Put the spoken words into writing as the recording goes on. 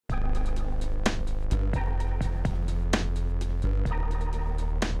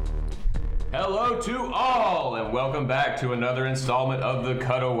Hello to all, and welcome back to another installment of The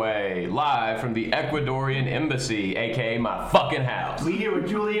Cutaway, live from the Ecuadorian Embassy, aka my fucking house. We here with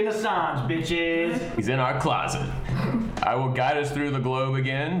Julian Assange, bitches. He's in our closet. I will guide us through the globe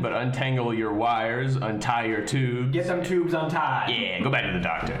again, but untangle your wires, untie your tubes. Get some tubes untied. Yeah, go back to the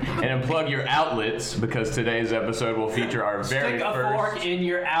doctor. And unplug your outlets, because today's episode will feature our very Stick a fork in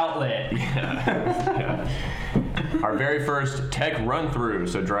your outlet. Yeah. Our very first tech run-through,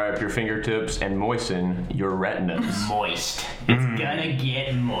 so dry up your fingertips and moisten your retinas. Moist. It's gonna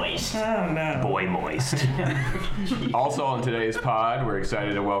get moist. Oh no. Boy moist. Also on today's pod, we're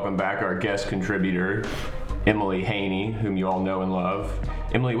excited to welcome back our guest contributor, Emily Haney, whom you all know and love.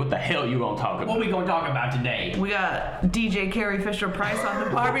 Emily, what the hell you gonna talk about? What we gonna talk about today? We got DJ Carrie Fisher-Price on the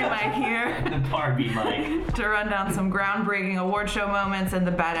Barbie mic here The Barbie mic. to run down some groundbreaking award show moments and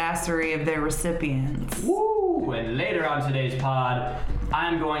the badassery of their recipients. Woo! And later on today's pod,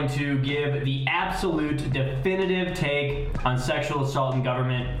 I'm going to give the absolute definitive take on sexual assault in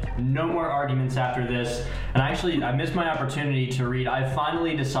government. No more arguments after this. And I missed my opportunity to read. I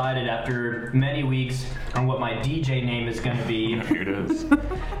finally decided after many weeks on what my DJ name is going to be. Here it is.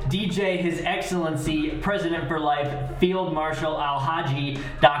 DJ His Excellency, President for Life, Field Marshal Alhaji,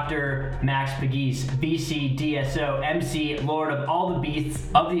 Dr. Max Pegues, BC DSO, MC, Lord of all the beasts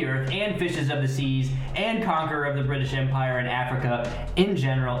of the earth and fishes of the seas, and conqueror of the British Empire and Africa in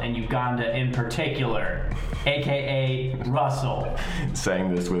general and Uganda in particular, aka Russell.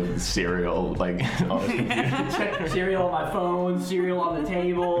 Saying this with cereal, like, on his computer. Cereal on my phone, cereal on the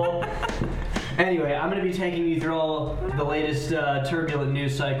table. Anyway, I'm going to be taking you through all the latest turbulent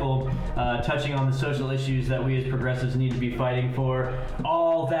news cycle, touching on the social issues that we as progressives need to be fighting for.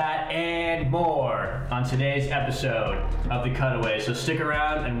 All that and more on today's episode of The Cutaway. So stick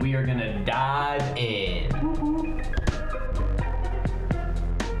around and we are going to dive in.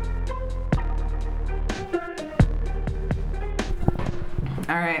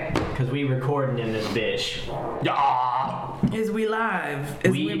 All right. Because we recording in this bitch. Yeah. Is we live?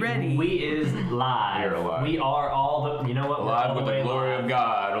 Is we ready? We is live. We're alive. We are all the, you know what? We're Live all with way the glory live. of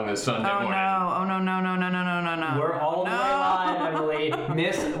God on this Sunday Oh morning. no! Oh no! No! No! No! No! No! No! No! We're all the way live, Emily.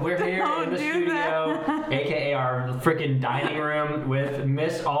 We're here Don't in the do studio, that. aka our freaking dining room with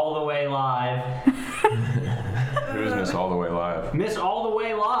Miss All the Way Live. Who's Miss All the Way Live? Miss All the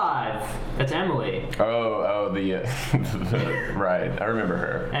Way Live. That's Emily. The right. I remember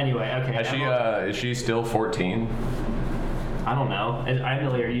her. Anyway, okay. Has she, Emily- is she still 14? I don't know.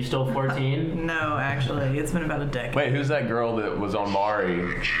 Emily, are you still 14? No, actually, it's been about a decade. Wait, who's that girl that was on Mari?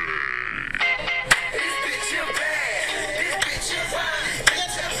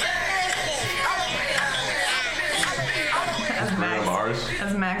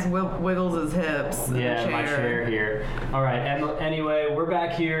 As Max wiggles his hips. in the Yeah, my chair here. All right. Anyway, we're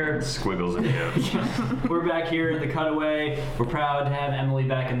back here. Squiggles and hips. We're back here at The Cutaway. We're proud to have Emily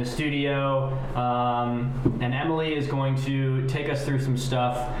back in the studio. And Emily is going to take us through some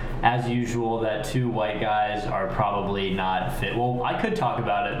stuff, as usual, that two white guys are probably not fit. Well, I could talk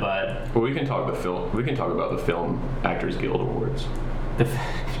about it, but Well, we can talk about the Film Actors Guild Awards. the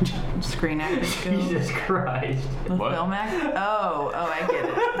Screen Actors Guild. Jesus Christ. The What? film act? Oh, I get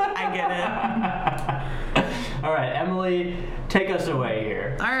it. I get it. All right, Emily, take us away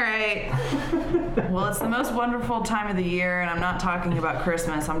here. All right. Well, it's the most wonderful time of the year, and I'm not talking about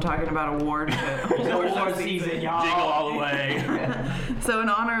Christmas. I'm talking about award Award season, y'all. Jingle all the way. So, in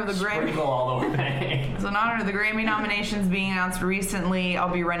honor of the Grammy, Sprinkle all the way. so in honor of the Grammy nominations being announced recently, I'll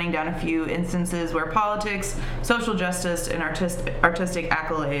be running down a few instances where politics, social justice, and artistic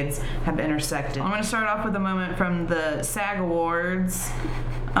accolades have intersected. I'm going to start off with a moment from the SAG Awards.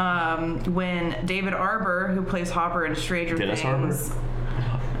 When David Arbor, who plays Hopper in Stranger Dennis Things,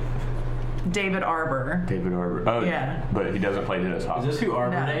 David Arbor. David Arbor. Oh, Yeah. But he doesn't play Dennis Hopper. Is this who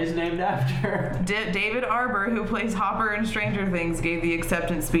Arbor No. Day is named after? David Arbor, who plays Hopper in Stranger Things, gave the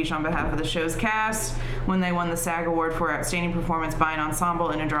acceptance speech on behalf of the show's cast when they won the SAG Award for Outstanding Performance by an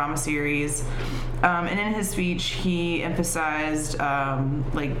Ensemble in a Drama Series. And in his speech, he emphasized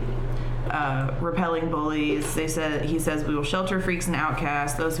repelling bullies. He says, we will shelter freaks and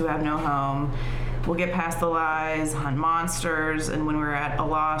outcasts, those who have no home. We'll get past the lies, hunt monsters, and when we're at a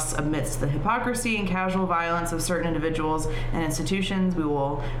loss amidst the hypocrisy and casual violence of certain individuals and institutions, we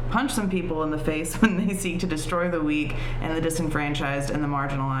will punch some people in the face when they seek to destroy the weak and the disenfranchised and the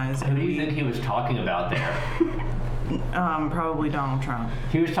marginalized. Who do you think he was talking about there? Probably Donald Trump.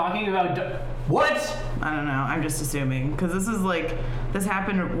 He was talking about... What? I don't know. I'm just assuming. Because this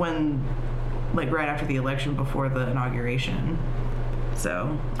happened when, right after the election before the inauguration.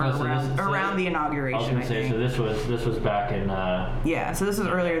 So, Oh, so around the inauguration, I was gonna say, think. so this was back in Yeah, so this was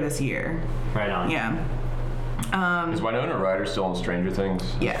earlier this year. right on. Yeah. Is Winona Ryder still on Stranger Things?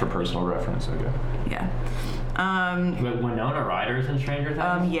 Yeah. Just for personal reference, okay. Yeah. But Winona Ryder's in Stranger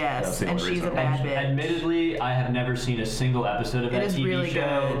Things? Yes, That's the and only she's a reason. bad bitch. Admittedly, I have never seen a single episode of It that is TV really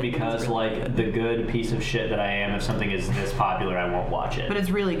show good. because, It is really like, good. the good piece of shit that I am, if something is this popular, I won't watch it. But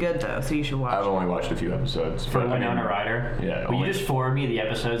it's really good though, so you should watch I've it. only watched a few episodes. For but I mean, Winona Ryder? Yeah. Will you only- just forward me the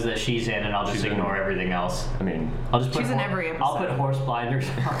episodes that she's in, and I'll just She's in- ignore everything else? I mean, I'll just put She's in every I'll put episode. horse blinders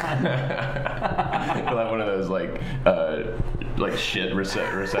on. you'll have one of those like shit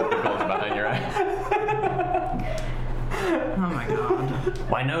receptacles behind your eye. Oh my god.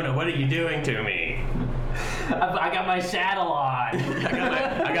 Winona, what are you doing to me? I got my saddle on.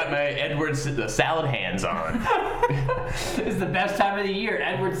 I got my Edwards salad hands on. It's the best time of the year.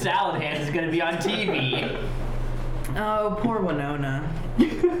 Edward Salad Hands is going to be on TV. Oh, poor Winona.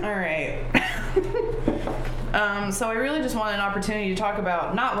 All right. So I really just wanted an opportunity to talk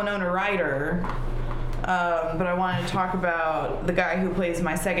about not Winona Ryder, but I wanted to talk about the guy who plays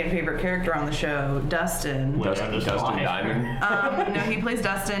my second favorite character on the show, Dustin. Dustin Diamond. No, he plays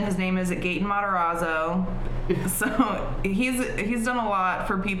Dustin. His name is Gaten Matarazzo. So he's done a lot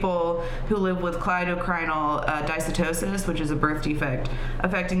for people who live with cleidocrinal dysatosis, which is a birth defect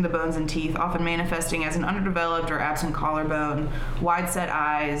affecting the bones and teeth, often manifesting as an underdeveloped or absent collarbone, wide-set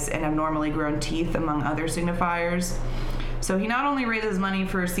eyes, and abnormally grown teeth, among other signifiers. So he not only raises money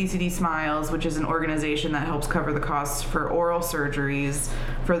for CCD Smiles, which is an organization that helps cover the costs for oral surgeries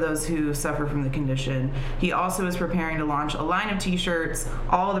for those who suffer from the condition, he also is preparing to launch a line of t-shirts,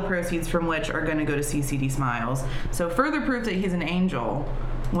 all the proceeds from which are going to go to CCD Smiles. So further proof that he's an angel.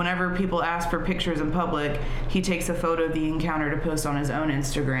 Whenever people ask for pictures in public, he takes a photo of the encounter to post on his own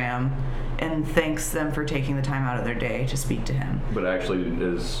Instagram and thanks them for taking the time out of their day to speak to him. But actually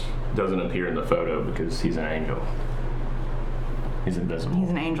doesn't appear in the photo because he's an angel. He's invisible. He's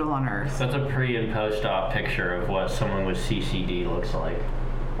an angel on earth. That's a pre and post op picture of what someone with CCD looks like.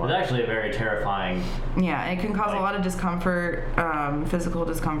 Well, it's actually a very terrifying. Yeah, it can cause a lot of discomfort, physical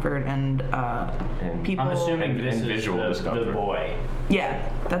discomfort, and And people. I'm assuming this And is visual the discomfort. boy.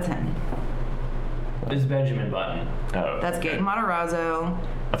 Yeah, that's him. This is Benjamin Button. Oh, That's okay. Gaten Matarazzo.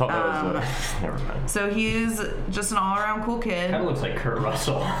 I thought that was. Never mind. So he's just an all-around cool kid. Kind of looks like Kurt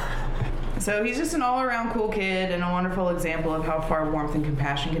Russell. So he's just an all-around cool kid and a wonderful example of how far warmth and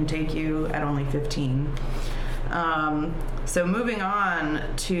compassion can take you at only 15. So moving on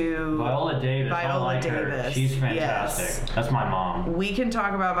to Viola Davis. I Viola like her. Davis. She's fantastic. Yes. That's my mom. We can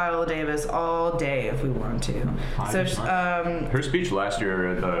talk about Viola Davis all day if we want to. So, Her speech last year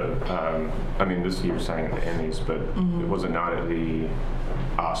at the, this year sang at the Emmys, but was it not at the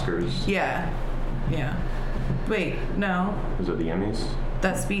Oscars? yeah. Wait, no. Was it the Emmys?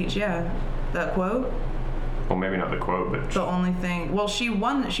 That speech, yeah. That quote? Well, maybe not the quote, but The only thing. Well, she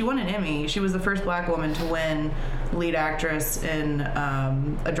won an Emmy. She was the first black woman to win lead actress in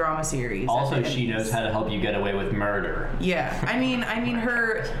a drama series. Also, at the she Emmys. knows how to help you get away with murder. Yeah, I mean,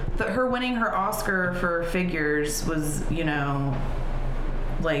 her winning her Oscar for Figures was,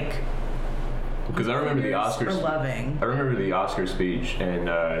 like. because I remember the Figures Oscars. or Loving. I remember the Oscar speech, and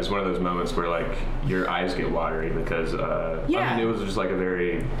it's one of those moments where like your eyes get watery because Yeah. it was just like a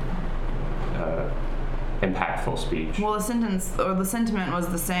very impactful speech. Well, the sentiment was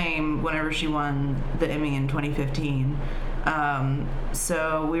the same whenever she won the Emmy in 2015.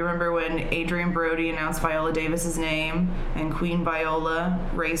 So we remember when Adrian Brody announced Viola Davis's name, and Queen Viola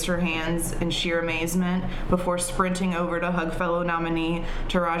raised her hands in sheer amazement before sprinting over to hug fellow nominee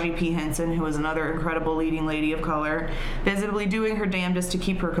Taraji P. Henson, who was another incredible leading lady of color, visibly doing her damnedest to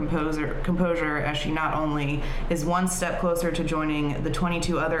keep her composure as she not only is one step closer to joining the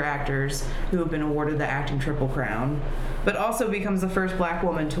 22 other actors who have been awarded the acting Triple Crown, but also becomes the first black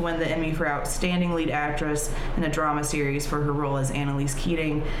woman to win the Emmy for Outstanding Lead Actress in a Drama Series for her role as Annalise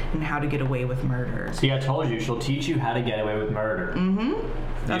Keating in How to Get Away with Murder. See, I told you, she'll teach you how to get away with murder.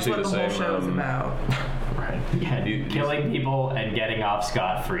 That's see what the the whole same, show is about. Right. Yeah, killing people and getting off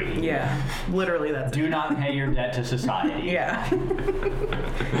scot-free. Yeah, literally that's it. Do not pay your debt to society. Yeah.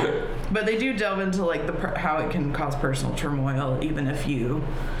 But they do delve into like how it can cause personal turmoil even if you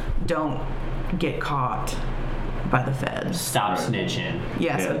don't get caught by the feds. Stop snitching.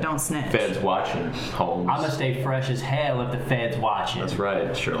 Yeah, so don't snitch. Feds watching, Holmes. I'm gonna stay fresh as hell if the feds watching. That's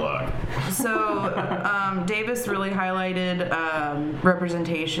right, Sherlock. So Davis really highlighted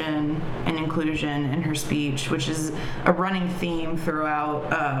representation and inclusion in her speech, which is a running theme throughout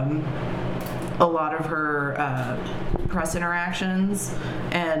a lot of her press interactions,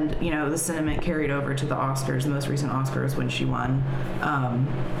 and the sentiment carried over to the Oscars, the most recent Oscars, when she won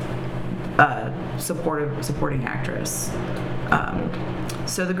supporting actress.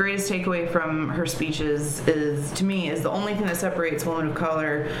 So the greatest takeaway from her speeches is the only thing that separates women of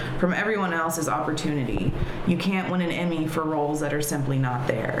color from everyone else is opportunity. You can't win an Emmy for roles that are simply not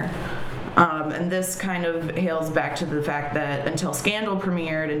there. And this kind of hails back to the fact that until Scandal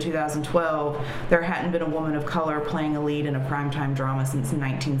premiered in 2012, there hadn't been a woman of color playing a lead in a primetime drama since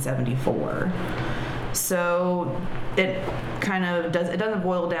 1974. So it doesn't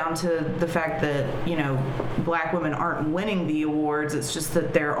boil down to the fact that, black women aren't winning the awards. It's just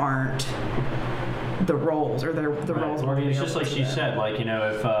that there aren't the roles, or the roles. I mean, it's just like she said, like,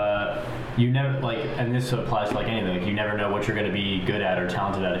 if you never, like, and this applies to like anything, like, you never know what you're going to be good at or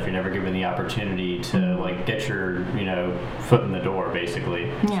talented at if you're never given the opportunity to like get your foot in the door, basically.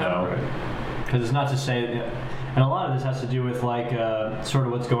 Yeah. So, because it's not to say. And a lot of this has to do with like sort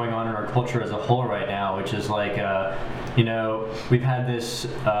of what's going on in our culture as a whole right now, which is like, we've had this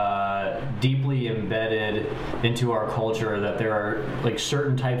deeply embedded into our culture that there are like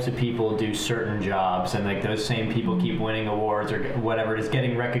certain types of people do certain jobs, and like those same people keep winning awards or whatever it is,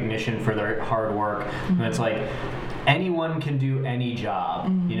 getting recognition for their hard work. And it's like, anyone can do any job.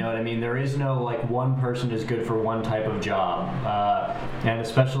 You know what I mean? There is no like one person is good for one type of job, and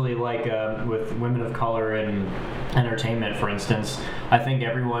especially like with women of color in entertainment, for instance, I think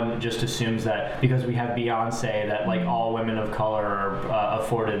everyone just assumes that because we have Beyonce that like all women of color are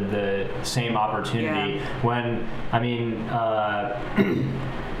afforded the same opportunity. Yeah. When I mean.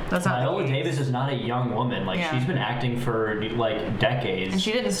 That's not Viola Davis is not a young woman. Like, she's been acting for like decades. And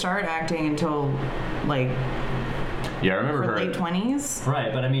she didn't start acting until like. Yeah, I remember her late 20s.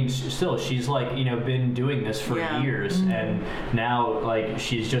 Right, but I mean, still, she's like, been doing this for years, and now like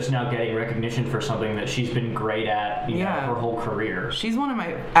she's just now getting recognition for something that she's been great at, her whole career. She's one of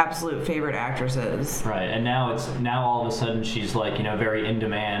my absolute favorite actresses. Right, and now all of a sudden she's like, very in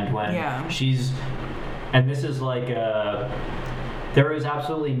demand when she's, and this is like there is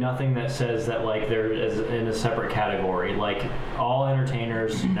absolutely nothing that says that like there is in a separate category. Like, all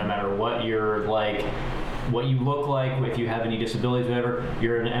entertainers, no matter what you're like, what you look like, if you have any disabilities, whatever,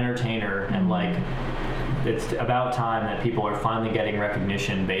 you're an entertainer, and like it's about time that people are finally getting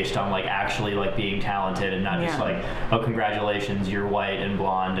recognition based on like actually like being talented, and not just like, oh, congratulations, you're white and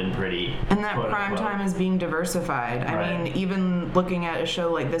blonde and pretty. And that prime time is being diversified. I mean, even looking at a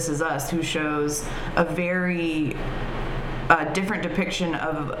show like This Is Us, who shows a very different depiction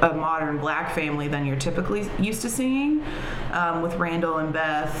of a modern black family than you're typically used to seeing, with Randall and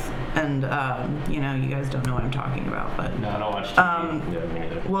Beth, and you guys don't know what I'm talking about, but no, I don't watch TV. Yeah, me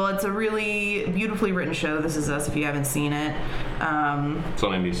neither. well, it's a really beautifully written show, This Is Us, if you haven't seen it. It's on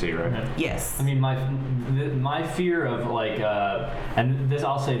NBC, right? Yes. I mean, my fear of like, and this,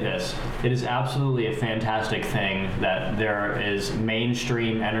 I'll say this: it is absolutely a fantastic thing that there is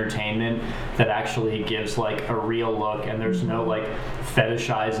mainstream entertainment that actually gives like a real look, and there's no like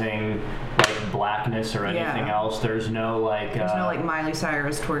fetishizing like blackness or anything else. There's no like Miley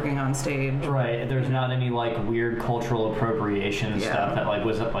Cyrus twerking on stage. Right. There's not any like weird cultural appropriation stuff that like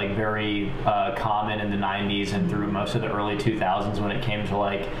was like very common in the 90s and through most of the early 2000s when it came to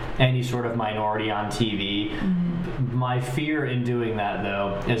like any sort of minority on TV. My fear in doing that,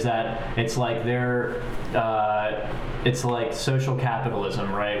 though, is that it's like it's like social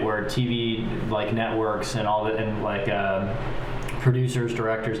capitalism, right? Where TV like networks and all that, and like producers,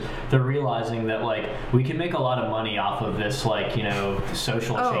 directors, they're realizing that like we can make a lot of money off of this like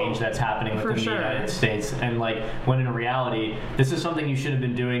social change that's happening within the United States, and like when in reality this is something you should have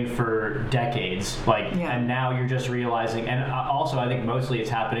been doing for decades, like and now you're just realizing. And also I think mostly it's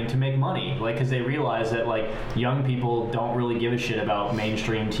happening to make money, like because they realize that like young people don't really give a shit about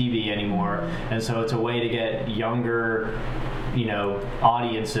mainstream TV anymore, and so it's a way to get younger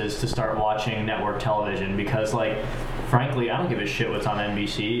audiences to start watching network television, because like frankly I don't give a shit what's on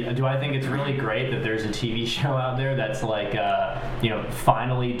NBC. Do I think it's really great that there's a TV show out there that's like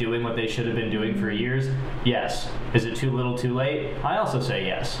finally doing what they should have been doing for years? Yes. Is it too little too late? I also say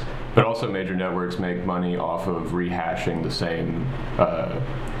yes. But also major networks make money off of rehashing the same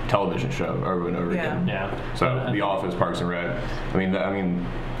television show over and over again. Yeah. So The Office, Parks and Rec. I mean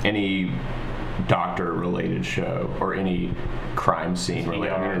any doctor-related show or any crime scene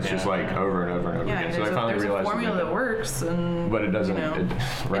related. I mean, it's just like over and over and over again. So I finally realized a formula that works, but it doesn't.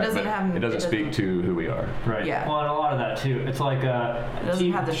 It doesn't speak to who we are. Right. Yeah. Well, and a lot of that too. It's like it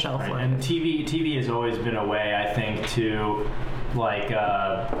doesn't have the shelf life. And TV has always been a way, I think, to like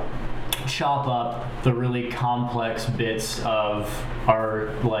chop up the really complex bits of our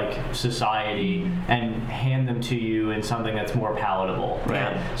like society and hand them to you in something that's more palatable,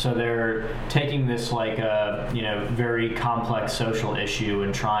 right? Yeah. So they're taking this like very complex social issue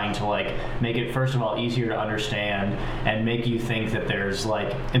and trying to like make it first of all easier to understand and make you think that there's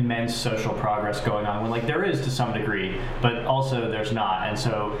like immense social progress going on when like there is to some degree, but also there's not. And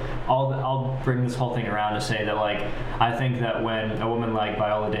so I'll bring this whole thing around to say that like I think that when a woman like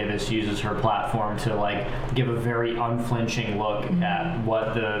Viola Davis uses her platform to like give a very unflinching look at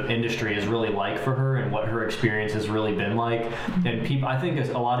what the industry is really like for her and what her experience has really been like, and I think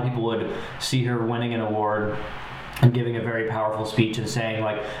a lot of people would see her winning an award and giving a very powerful speech and saying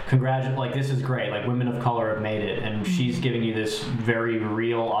like like this is great, like women of color have made it, and she's giving you this very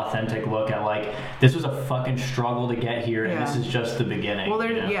real authentic look at like this was a fucking struggle to get here and this is just the beginning. Well,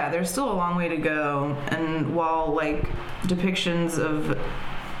 there's still a long way to go, and while like depictions of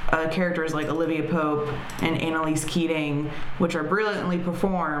characters like Olivia Pope and Annalise Keating, which are brilliantly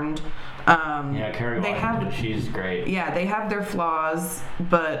performed, Carrie Washington, she's great. Yeah, they have their flaws,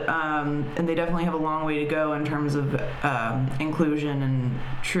 but and they definitely have a long way to go in terms of inclusion and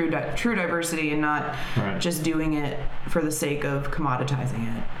true diversity, and not just doing it for the sake of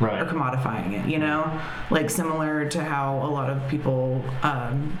commoditizing it or commodifying it. You know, like similar to how a lot of people,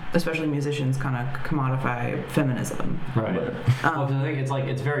 especially musicians, kind of commodify feminism. Right. Well, 'cause I think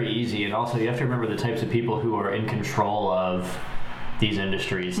it's very easy, and also you have to remember the types of people who are in control of these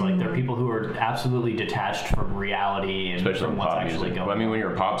industries. Like they're people who are absolutely detached from reality and especially from what's actually going on. Well, I mean, when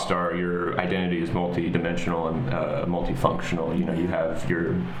you're a pop star, your identity is multi-dimensional and multifunctional. You know, you have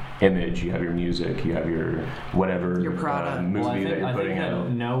your image, you have your music, you have your whatever your product. movie that you're putting out.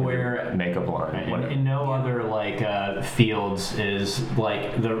 Nowhere makeup line. In no other like fields is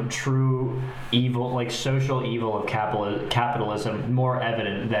like the true evil, like social evil of capitalism more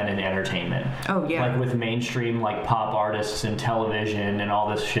evident than in entertainment. Oh yeah. Like with mainstream like pop artists and television and all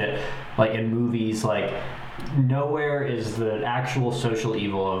this shit, like in movies, like nowhere is the actual social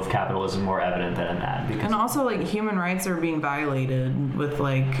evil of capitalism more evident than in that. And also like human rights are being violated with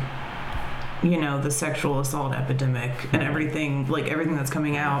like, you know, the sexual assault epidemic and everything that's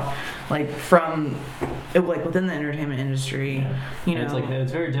coming out like from like within the entertainment industry. You know,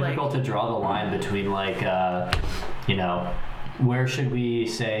 it's very difficult to draw the line between like where should we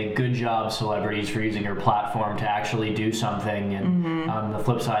say good job celebrities for using your platform to actually do something, and on the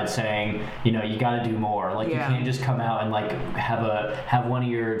flip side saying, you know, you got to do more. Like you can't just come out and like have one of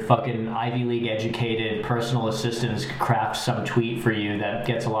your fucking Ivy League educated personal assistants craft some tweet for you that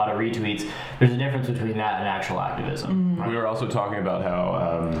gets a lot of retweets. There's a difference between that and actual activism. Right? We were also talking about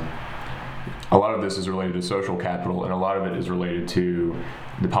how a lot of this is related to social capital, and a lot of it is related to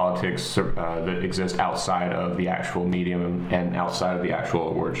the politics that exist outside of the actual medium and outside of the actual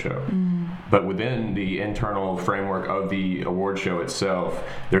award show. But within the internal framework of the award show itself,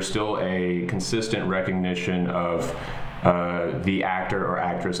 there's still a consistent recognition of the actor or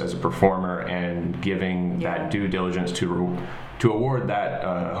actress as a performer and giving that due diligence to award that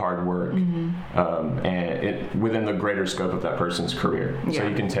hard work and within the greater scope of that person's career. So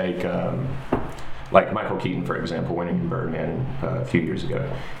you can take like Michael Keaton, for example, winning in Birdman a few years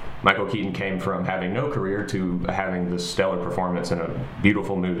ago. Michael Keaton came from having no career to having this stellar performance in a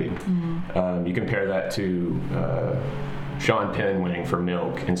beautiful movie. You compare that to Sean Penn winning for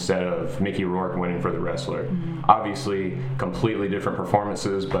Milk instead of Mickey Rourke winning for The Wrestler. Obviously, completely different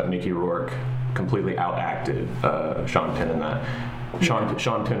performances, but Mickey Rourke completely outacted Sean Penn in that.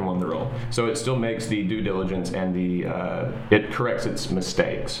 Sean Penn won the role. So it still makes the due diligence and it corrects its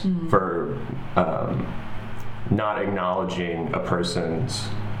mistakes for not acknowledging a person's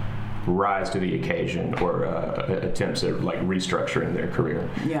rise to the occasion or attempts at like restructuring their career.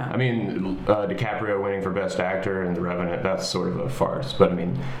 Yeah. I mean, DiCaprio winning for Best Actor in The Revenant, that's sort of a farce. But I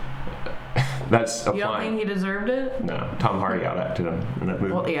mean, that's a You don't think he deserved it? No, Tom Hardy outacted him in that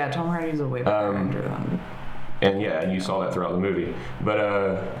movie. Well, yeah, Tom Hardy's a way better actor than. And you saw that throughout the movie. But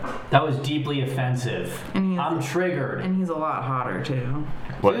that was deeply offensive. And I'm triggered. And he's a lot hotter too.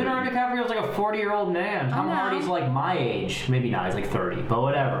 Leonardo DiCaprio's like a 40-year-old man. Tom Hardy's like my age. Maybe not, he's like 30, but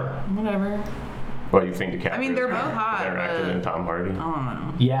whatever. Whatever. Well, you think DiCaprio? I mean, they're both hot. Better actor than Tom Hardy. I don't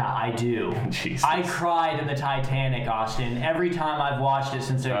know. Yeah, I do. Jesus. I cried in the Titanic, Austin. Every time I've watched it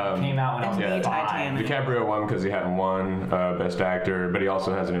since it came out when I was the 5. Titanic. DiCaprio won because he hadn't won Best Actor, but he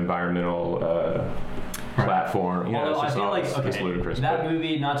also has an environmental platform. You know, Although I it's just feel all like it's ludicrous. that but-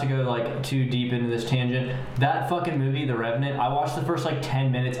 movie, not to go like too deep into this tangent, that fucking movie, The Revenant, I watched the first like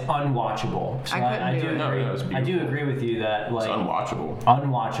 10 minutes, unwatchable. So I couldn't do it. No, yeah, it's I do beautiful. agree with you that It's like unwatchable.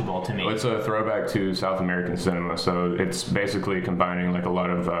 unwatchable to me. It's a throwback to South American cinema, so it's basically combining like a lot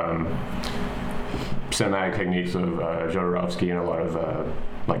of cinematic techniques of Jodorowsky and a lot of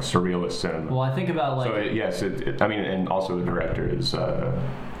like surrealist cinema. Well, I think about like So yes, I mean, and also the director is a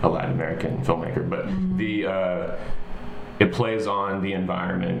Latin American filmmaker, but it plays on the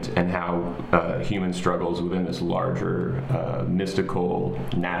environment and how human struggles within this larger mystical,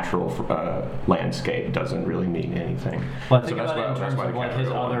 natural landscape doesn't really mean anything. Well, I think So that's about it in why- that's terms why of like his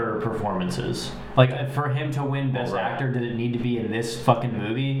DiCaprio won. other performances. Like for him to win Best Right. Actor, did it need to be in this fucking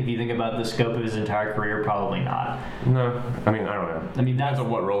movie? If you think about the scope of his entire career, probably not. No, I mean I don't know. I mean, that's. Depends on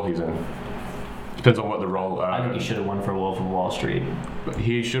what role he's in. Depends on what the role. I think he should have won for Wolf of Wall Street.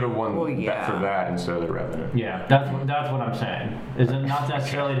 He should have won Well, yeah. for that instead of The Revenant. Yeah, that's what I'm saying. Is it not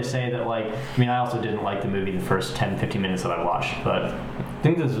necessarily to say that like I mean I also didn't like the movie the first 10-15 minutes that I watched, but I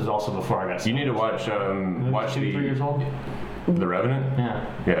think this was also before I got. You need to watch watch 2-3 years the old. The Revenant. Yeah.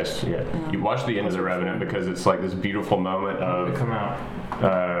 Yes, yeah. You watch the end of The Revenant because it's like this beautiful moment It of. come out.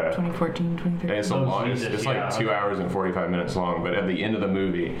 2014, 2013. It's a Oh, long. Jesus, It's like yeah. 2 hours and 45 minutes long. But at the end of the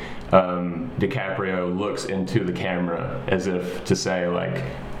movie, DiCaprio looks into the camera as if to say like,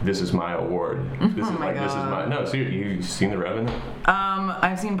 "This is my award. This is my like this is my." God. No, so you've seen The Revenant?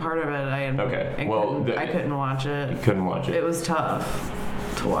 I've seen part of it. Okay, well, I couldn't watch You it. couldn't watch it. It was tough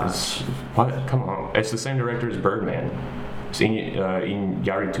to watch. It's- what? Come on! It's the same director as Birdman. It's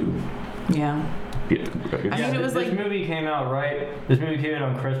Iñárritu. Yeah. I mean, it was this like- movie came out right. This movie came out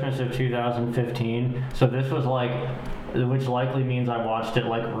on Christmas of 2015. So this was like, which likely means I watched it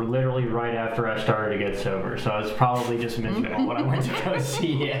like literally right after I started to get sober. So it's probably just miserable when I went to go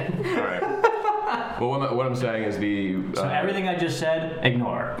see it. All right. Well, what I'm saying is the. So everything I just said,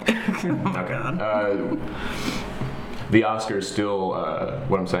 ignore. Okay. The Oscars still.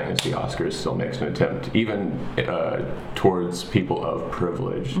 What I'm saying is the Oscars still makes an attempt, even towards people of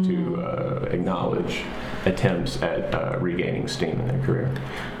privilege, to acknowledge attempts at regaining steam in their career.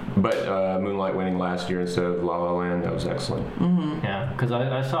 But Moonlight winning last year instead of La La Land, that was excellent. Yeah, because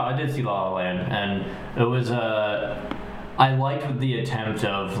I did see La La Land, and it was I liked the attempt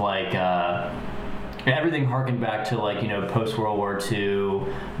of like everything harkened back to like post World War II,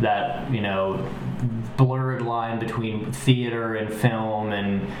 that blurred line between theater and film,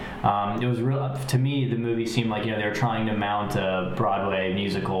 and it was real. To me, the movie seemed like they were trying to mount a Broadway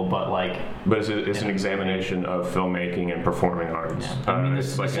musical, but like. But it's an examination of filmmaking and performing arts. I mean, the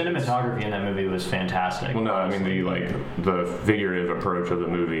It's like cinematography in that movie was fantastic. Well, no, I mean the figurative approach of the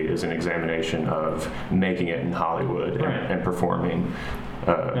movie is an examination of making it in Hollywood Right. and performing.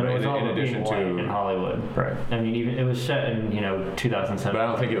 And it was all in about addition being white in to Hollywood. right. I mean, even it was set in 2007. But I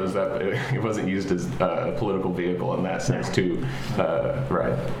don't think it was that. It wasn't used as a political vehicle in that sense to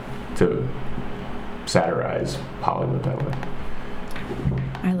satirize Hollywood that way.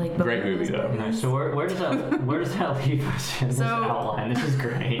 I like both. Great movie though. Nice. So where does that leave us in this So- outline? This is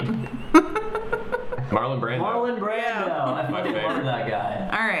great. Marlon Brando. Marlon Brando. I My fucking love favorite. that guy.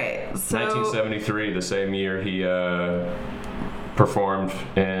 All right. So 1973, the same year he performed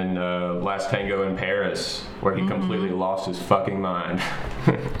in Last Tango in Paris, where he completely lost his fucking mind.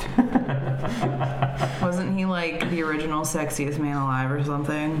 wasn't he like the original sexiest man alive or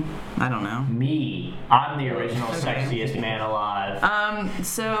something? I don't know. Me. I'm the original Okay. sexiest man alive.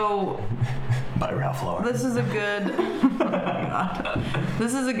 So By Ralph Lauren. this is a good. Oh my God.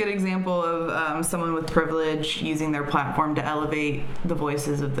 This is a good example of someone with privilege using their platform to elevate the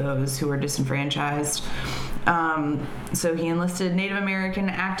voices of those who are disenfranchised. So he enlisted Native American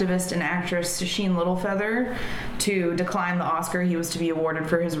activist and actress Sheen Littlefeather to decline the Oscar he was to be awarded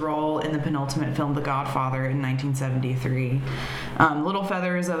for his role in the penultimate film The Godfather in 1973.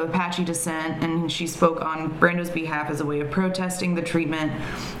 Littlefeather is of Apache descent, and she spoke on Brando's behalf as a way of protesting the treatment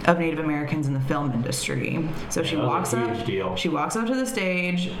of Native Americans in the film industry. So she that was walks a up. huge deal. She walks up to the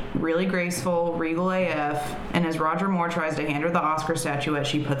stage, really graceful, regal AF, and as Roger Moore tries to hand her the Oscar statuette,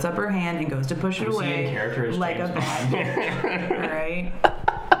 she puts up her hand and goes to push it Was he away in character as like James a bad Bond? right?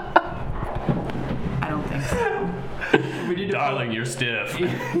 I don't think so. We need to Darling, you're stiff.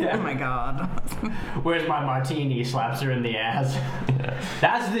 Oh my God. Where's my martini? Slaps her in the ass.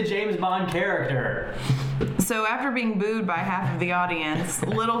 That's the James Bond character. So after being booed by half of the audience,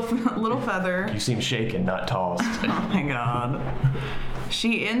 Littlefeather, You seem shaken, not tossed. oh my God,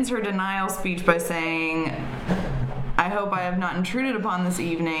 she ends her denial speech by saying, I hope I have not intruded upon this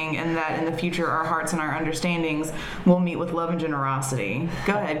evening, and that in the future our hearts and our understandings will meet with love and generosity.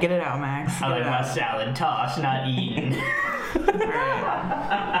 Go ahead, get it out, Max. I like my salad tossed, not eaten.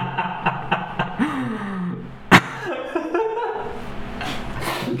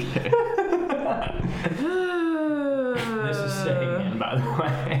 This is staying in, by the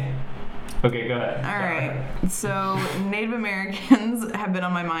way. Okay, go ahead. All right. So Native Americans have been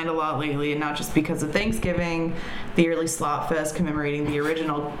on my mind a lot lately, and not just because of Thanksgiving, the yearly Slot Fest commemorating the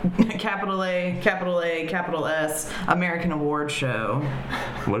original capital A, capital S American Award Show.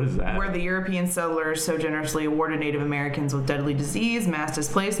 What is that? Where the European settlers so generously awarded Native Americans with deadly disease, mass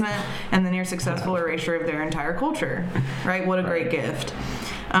displacement, and the near successful erasure of their entire culture. Right? What a great gift.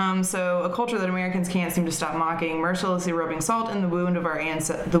 So a culture that Americans can't seem to stop mocking, mercilessly rubbing salt in the wound of our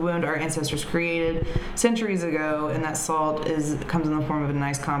ancestors created centuries ago, and that salt comes in the form of a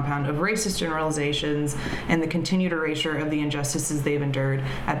nice compound of racist generalizations and the continued erasure of the injustices they've endured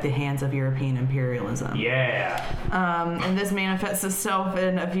at the hands of European imperialism. Yeah. And this manifests itself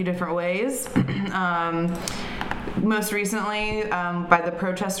in a few different ways. Most recently, by the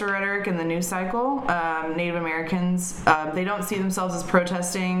protester rhetoric in the news cycle, Native Americans, they don't see themselves as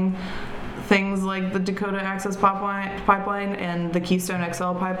protesting things like the Dakota Access Pipeline and the Keystone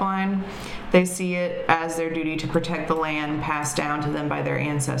XL pipeline. They see it as their duty to protect the land passed down to them by their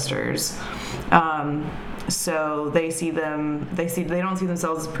ancestors. So they don't see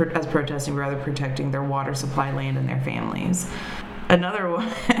themselves as protesting, but rather protecting their water supply, land, and their families. Another one.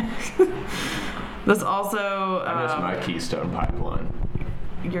 That's also. I miss my Keystone pipeline.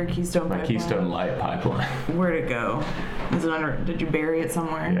 Your Keystone pipeline? My Keystone Light pipeline. Where'd it go? Is it under? Did you bury it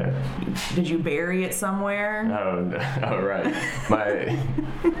somewhere? Yeah. Did you bury it somewhere? Oh, no. Oh right.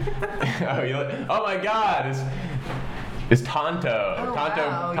 Oh my God! It's Tonto. Oh,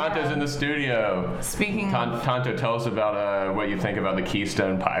 wow, Tonto's yeah. in the studio. Speaking of, Tonto, tell us about what you think about the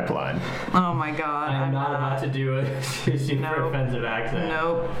Keystone pipeline. oh my God, I'm not about to do a super Nope. offensive accent.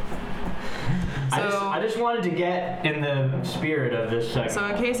 Nope. I just wanted to get in the spirit of this segment. So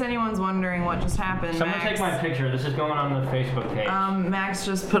in case anyone's wondering what just happened, Someone Max, take my picture. This is going on the Facebook page. Max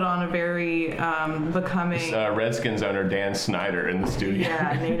just put on a very becoming Redskins owner Dan Snyder in the studio.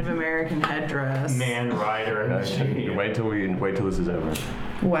 yeah, Native American headdress. Man rider in the studio. Wait till this is over.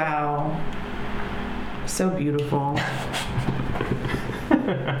 Wow. So beautiful.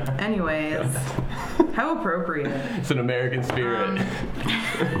 Anyways, how appropriate. It's an American spirit.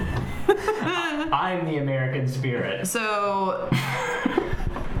 I'm the American spirit. So,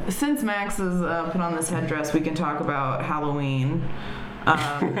 since Max has put on this headdress, we can talk about Halloween.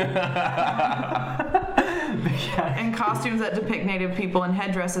 And costumes that depict Native people in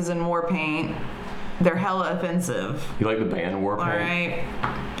headdresses and war paint. They're hella offensive. You like the band Warpaint? Alright.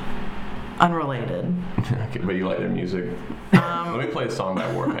 Unrelated. Okay, but you like their music? Let me play a song by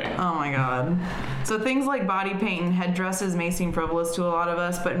Warpaint. Oh my God. So things like body paint and headdresses may seem frivolous to a lot of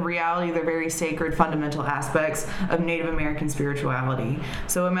us, but in reality they're very sacred, fundamental aspects of Native American spirituality.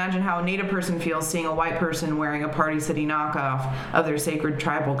 So imagine how a Native person feels seeing a white person wearing a Party City knockoff of their sacred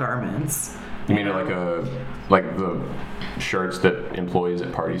tribal garments. You mean like the shirts that employees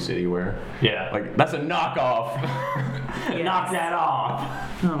at Party City wear? Yeah. Like, that's a knockoff. Knock that off.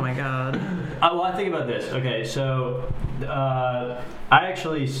 Oh my God. Well, I think about this. Okay, so I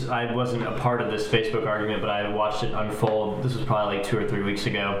wasn't a part of this Facebook argument, but I watched it unfold. This was probably like 2 or 3 weeks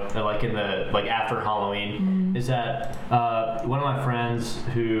ago, after Halloween. Is that one of my friends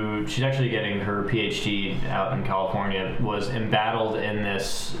she's actually getting her PhD out in California, was embattled in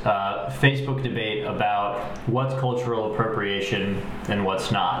this Facebook debate about what's cultural appropriation and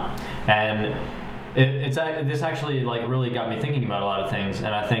what's not, and this actually like really got me thinking about a lot of things,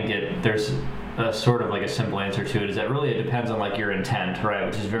 and I think there's a sort of like a simple answer to it, is that really it depends on like your intent, right?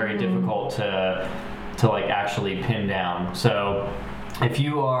 Which is very difficult to like actually pin down. So if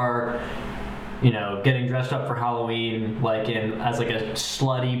you are, getting dressed up for Halloween as like a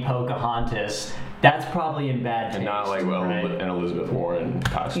slutty Pocahontas, that's probably in bad taste. And not like right? an Elizabeth Warren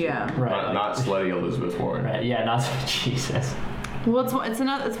costume. Yeah. Right. Not slutty Elizabeth Warren. Right, yeah, not Jesus. Well,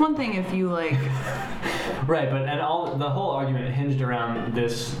 it's one thing if you like. Right, but the whole argument hinged around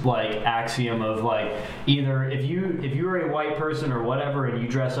this like axiom of like either if you are a white person or whatever and you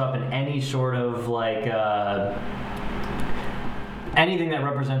dress up in any sort of like anything that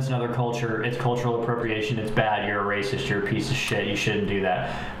represents another culture, it's cultural appropriation, it's bad, you're a racist, you're a piece of shit, you shouldn't do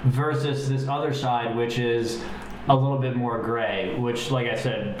that. Versus this other side, which is a little bit more gray, which, like I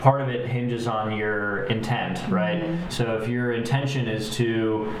said, part of it hinges on your intent, right? Mm-hmm. So if your intention is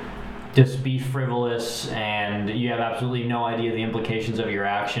to just be frivolous and you have absolutely no idea the implications of your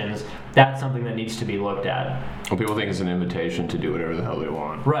actions, that's something that needs to be looked at. Well, people think it's an invitation to do whatever the hell they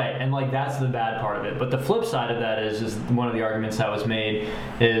want. Right, and like that's the bad part of it. But the flip side of that is one of the arguments that was made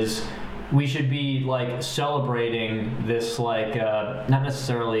is we should be like celebrating this like not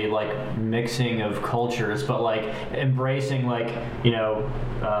necessarily like mixing of cultures, but like embracing like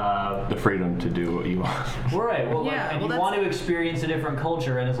The freedom to do what you want. right. Well, Yeah, like, and well, you want to experience a different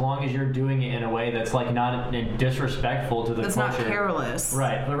culture, and as long as you're doing it in a way that's like not disrespectful to the That's culture, not careless.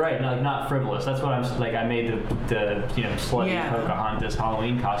 right? But right, not frivolous. That's what I'm like. I made the slutty Yeah. Pocahontas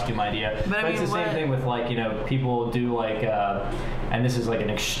Halloween costume idea. But I it's mean, the same what- thing with like people do like, and this is like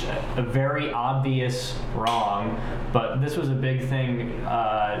a very obvious wrong, but this was a big thing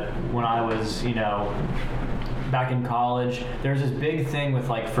when I was back in college. There's this big thing with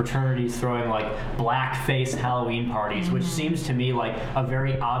like fraternities throwing like blackface Halloween parties, which seems to me like a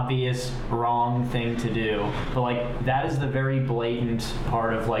very obvious wrong thing to do. But like that is the very blatant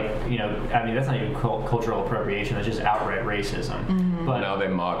part of like I mean that's not even cultural appropriation. That's just outright racism. But Now they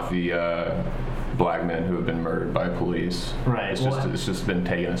mock the black men who have been murdered by police. Right. It's just been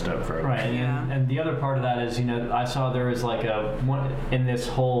taken a step further. right, Yeah. and the other part of that is, I saw there was like one in this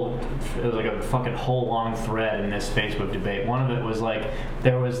whole, it was like a fucking whole long thread in this Facebook debate. One of it was like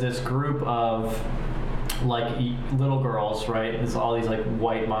there was this group of like little girls, right? It's all these like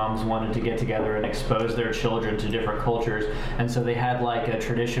white moms wanted to get together and expose their children to different cultures, and so they had like a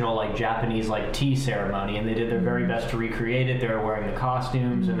traditional like Japanese like tea ceremony, and they did their very best to recreate it. They were wearing the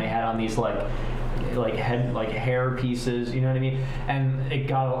costumes, and they had on these like hair pieces, you know what I mean? And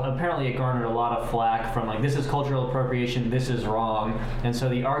apparently it garnered a lot of flack from like, this is cultural appropriation, this is wrong. And so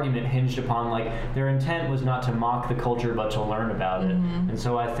the argument hinged upon like their intent was not to mock the culture but to learn about it. And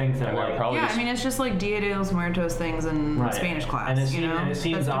so I think that And they're like probably Yeah, just- I mean, it's just like Dia de los Muertos things in Right. Spanish class. And it That's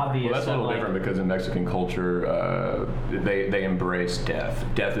seems different. obvious. Well, that's a that, little like, different because in Mexican culture, they embrace death.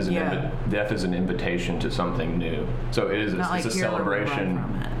 Death is an invitation to something new. So it is. Not It's like a here where we run celebration.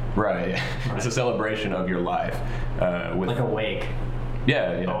 from it. Right. It's a celebration of your life. With like a wake,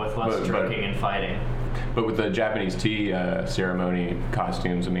 yeah. but with less drinking and fighting. But with the Japanese tea ceremony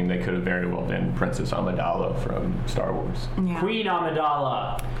costumes, I mean, they could have very well been Princess Amidala from Star Wars. Yeah. Queen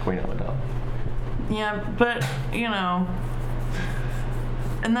Amidala. Queen Amidala. Yeah, but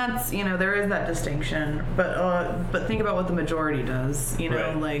and that's there is that distinction, but think about what the majority does.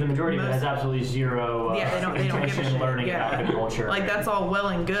 Right. Like The majority of it most- has absolutely zero Yeah, they don't give a intention in shit. learning Yeah. about the culture. Like that's all well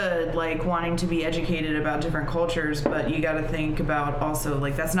and good, like wanting to be educated about different cultures, but you got to think about also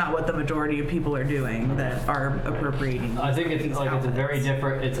like that's not what the majority of people are doing that are appropriating. I think it's these like it's a very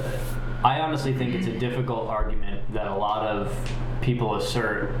outfits. different. I honestly think it's a difficult argument that a lot of people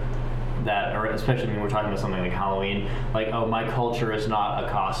assert that, or especially when we're talking about something like Halloween, like, oh, my culture is not a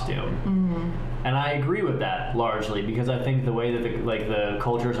costume. And I agree with that largely because I think the way that the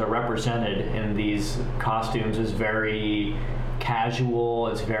cultures are represented in these costumes is very casual.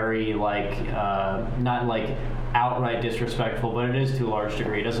 It's very like not like outright disrespectful, but it is to a large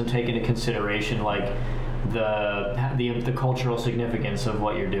degree. It doesn't take into consideration like the cultural significance of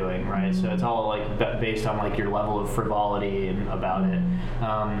what you're doing, right? So it's all like based on like your level of frivolity and about it.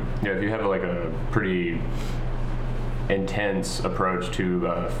 Yeah, if you have like a pretty intense approach to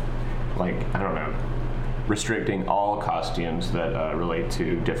like, I don't know, restricting all costumes that relate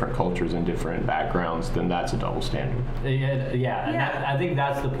to different cultures and different backgrounds, then that's a double standard. Yeah. And I think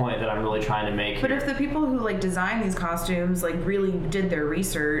that's the point that I'm really trying to make But here. if the people who like design these costumes like really did their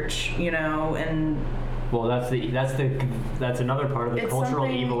research, and Well, that's another part of the It's cultural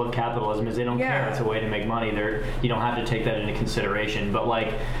something- evil of capitalism is they don't care. Yeah. It's a way to make money. You don't have to take that into consideration. But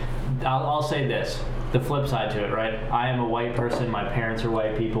like, I'll say this: the flip side to it, right? I am a white person. My parents are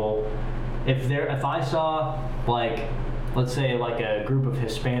white people. If I saw like, let's say like a group of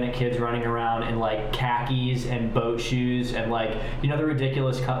Hispanic kids running around in like khakis and boat shoes and like the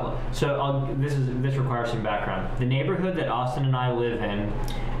ridiculous cut. So this requires some background. The neighborhood that Austin and I live in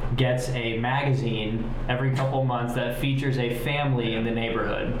gets a magazine every couple months that features a family in the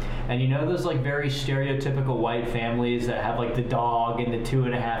neighborhood. And those like very stereotypical white families that have like the dog and the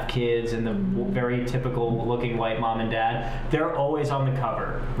 2.5 kids and the very typical looking white mom and dad, they're always on the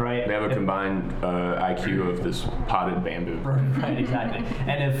cover, right? They have a combined IQ of this potted bamboo. Right, exactly.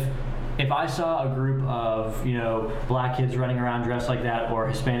 And if I saw a group of, black kids running around dressed like that or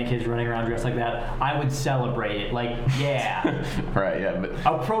Hispanic kids running around dressed like that, I would celebrate it. Like, yeah. Right, yeah, but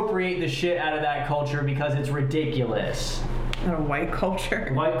Appropriate the shit out of that culture because it's ridiculous. not a white culture.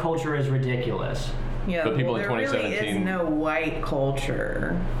 White culture is ridiculous. Yeah, But people in there really 2017 is no white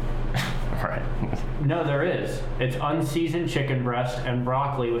culture. right. No, there is. It's unseasoned chicken breast and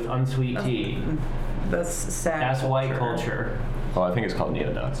broccoli with unsweet tea. That's sad. That's white culture. Well, I think it's called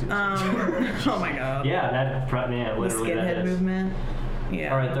neo-Nazis. Oh my god. Yeah, The literally that skinhead is. movement.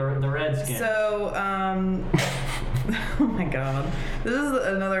 Yeah. All right, the Redskins. So, oh my god. This is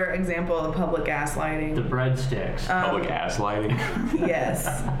another example of public gaslighting. the breadsticks. Public ass lighting.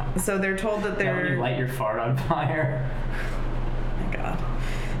 Yes. So they're told that Now when they're... you light your fart on fire. Oh my god.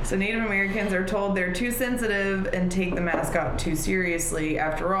 So Native Americans are told they're too sensitive and take the mascot too seriously.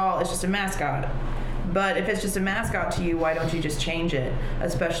 After all, it's just a mascot. But if it's just a mascot to you, why don't you just change it?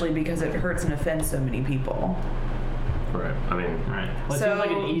 Especially because it hurts and offends so many people. Right. I mean, Right. Well, it So seems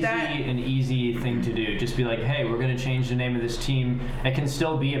like an easy thing to do. Just be like, hey, we're going to change the name of this team. It can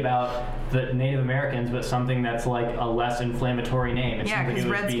still be about the Native Americans, but something that's like a less inflammatory name. It Yeah, seems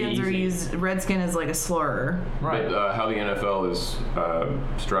like because it would be Redskins are easy. used... Redskin is like a slur. Right. But how the NFL is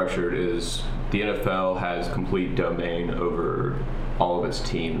structured is the NFL has complete domain over all of its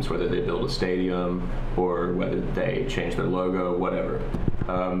teams, whether they build a stadium or whether they change their logo, whatever.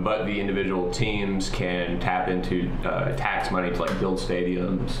 But the individual teams can tap into tax money to like build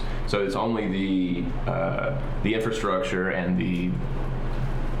stadiums. So it's only the infrastructure and the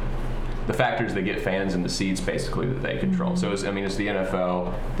factors that get fans and the seeds basically that they control. So it's the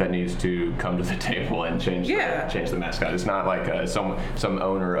NFL that needs to come to the table and change the mascot. It's not like some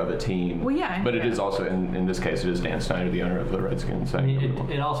owner of a team. Well, yeah, But it yeah. is also in this case it is Dan Snyder, the owner of the Redskins. I mean,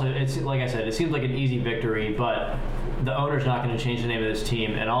 it also, it's like I said, it seems like an easy victory, but the owner's not going to change the name of this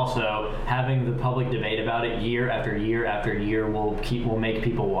team, and also having the public debate about it year after year after year will make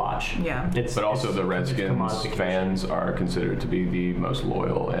people watch. Yeah. But also the Redskins fans are considered to be the most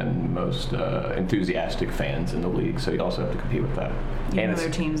loyal and most enthusiastic fans in the league, so you also have to compete with that. Even And though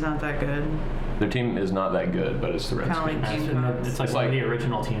their team's not that good. their team is not that good, but it's the Kinda Redskins. like It's like It's one of like- the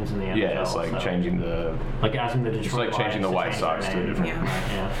original teams in the NFL. Yeah, it's like so. changing the... Like asking the Detroit It's like changing Lions the White change Sox their to a name. different...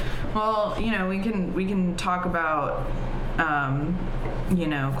 Yeah. Yeah. Well, we can talk about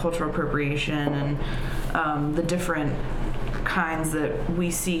cultural appropriation and the different kinds that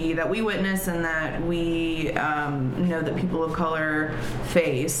we see, that we witness, and that we know that people of color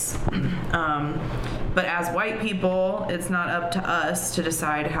face. But as white people, it's not up to us to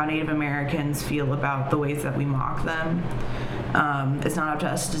decide how Native Americans feel about the ways that we mock them. It's not up to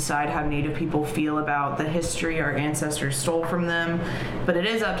us to decide how Native people feel about the history our ancestors stole from them, but it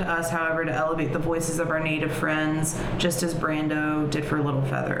is up to us, however, to elevate the voices of our Native friends, just as Brando did for Little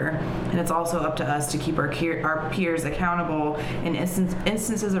Feather. And it's also up to us to keep our peers accountable in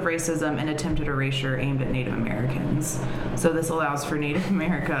instances of racism and attempted erasure aimed at Native Americans. So this allows for Native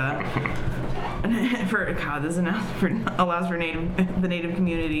America... allows for the Native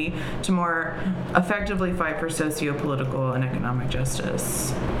community to more effectively fight for socio-political and economic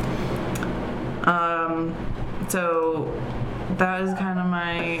justice. So that is kind of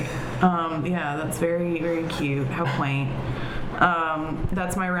my, that's very, very cute. How quaint.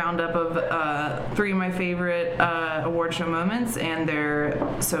 That's my roundup of 3 of my favorite award show moments and their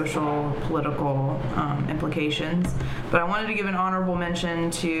social, political implications. But I wanted to give an honorable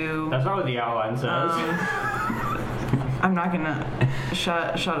mention to... That's not what the outline says. I'm not gonna...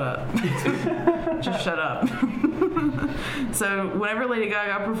 Shut up. Just shut up. So whenever Lady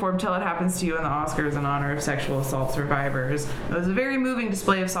Gaga performed Till It Happens to You in the Oscars in honor of sexual assault survivors, it was a very moving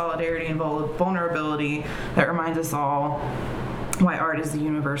display of solidarity and vulnerability that reminds us all why art is the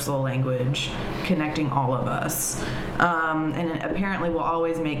universal language connecting all of us. And it apparently will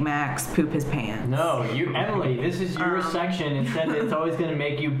always make Max poop his pants. No, Emily, this is your section. Instead, it's always going to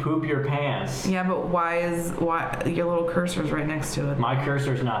make you poop your pants. Yeah, but why your little cursor's right next to it? My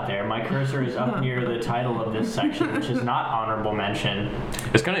cursor's not there. My cursor is up near the title of this section, which is not honorable mention.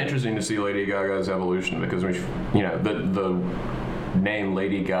 It's kind of interesting to see Lady Gaga's evolution because the name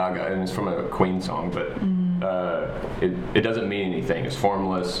Lady Gaga, and it's from a Queen song, but it doesn't mean anything. It's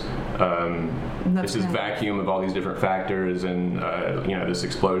formless. It's this vacuum of all these different factors, and this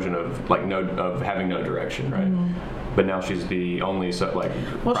explosion of of having no direction, right? Mm-hmm. But now she's the only she's the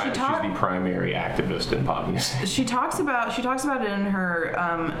primary activist in pop music. She talks about it in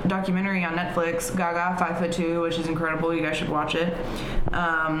her documentary on Netflix, Gaga 5'2", which is incredible. You guys should watch it.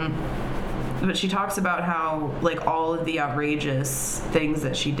 But she talks about how all of the outrageous things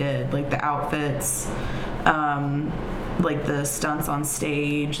that she did, like the outfits, the stunts on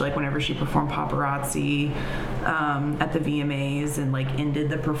stage, whenever she performed Paparazzi at the VMAs and ended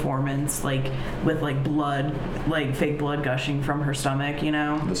the performance with blood, fake blood gushing from her stomach,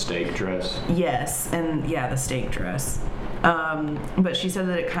 The steak dress. Yes, and the steak dress. But she said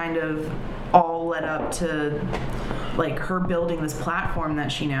that it kind of all led up to like her building this platform that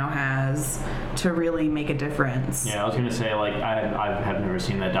she now has to really make a difference. Yeah, I was gonna say, like, I have never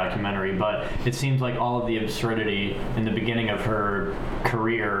seen that documentary, but it seems like all of the absurdity in the beginning of her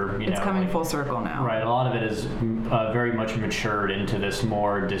career, It's coming full circle now. Right, a lot of it is very much matured into this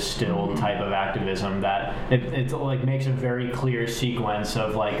more distilled type of activism that it like makes a very clear sequence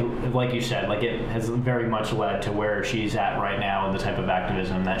of like you said, like it has very much led to where she's at right now and the type of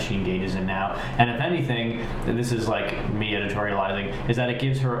activism that she engages in now. And if anything, this is like me editorializing, is that it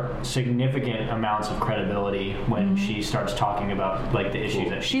gives her significant amounts of credibility when she starts talking about like the issues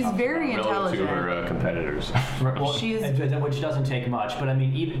that She's very relative intelligent. to her competitors. well, She's- which doesn't take much, but I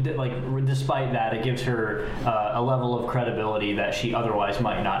mean, even like despite that, it gives her a level of credibility that she otherwise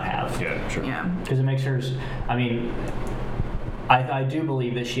might not have. Yeah, sure. Yeah. Because it makes her. I mean, I do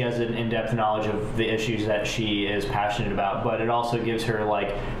believe that she has an in-depth knowledge of the issues that she is passionate about, but it also gives her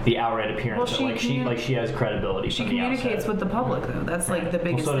like the outright appearance Well, that she has credibility. She from communicates the with the public though. That's like the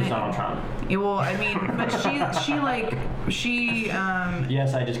biggest so does thing. Donald Trump. Yeah, well, I mean, but she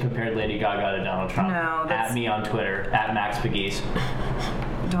Yes, I just compared Lady Gaga to Donald Trump. No, that's- At me on Twitter, at Max Pegues.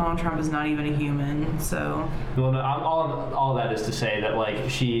 Donald Trump is not even a human, so Well, no, all that is to say that like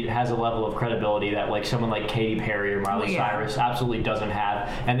she has a level of credibility that like someone like Katy Perry or Miley Yeah. Cyrus absolutely doesn't have,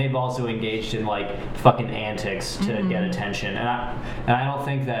 and they've also engaged in like fucking antics to get attention. And I don't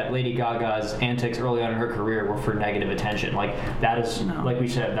think that Lady Gaga's antics early on in her career were for negative attention. Like that is No. like we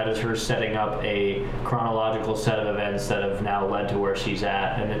said, that is her setting up a chronological set of events that have now led to where she's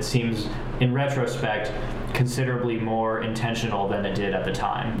at, and it seems in retrospect considerably more intentional than it did at the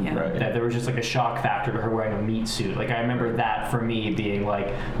time. Yeah. Right. That there was just like a shock factor to her wearing a meat suit. Like I remember that for me being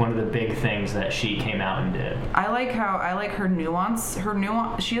like one of the big things that she came out and did. I like her nuance.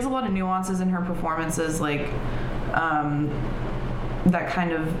 She has a lot of nuances in her performances, like that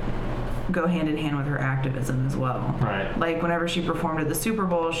kind of go hand in hand with her activism as well. Right. Like whenever she performed at the Super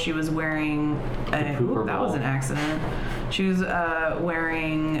Bowl, she was wearing that was an accident. She was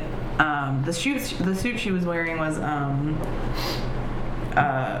wearing the suit she was wearing was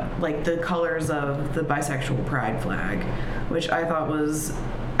like the colors of the bisexual pride flag, which I thought was,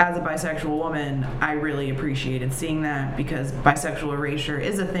 as a bisexual woman, I really appreciated seeing that, because bisexual erasure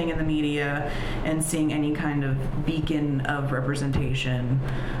is a thing in the media, and seeing any kind of beacon of representation,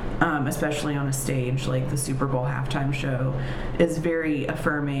 especially on a stage like the Super Bowl halftime show, is very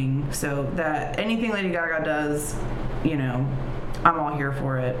affirming. So that anything Lady Gaga does, you know, I'm all here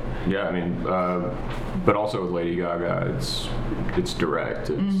for it. Yeah, I mean, but also with Lady Gaga, it's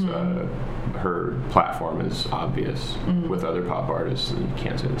direct. It's her platform is obvious. With other pop artists, you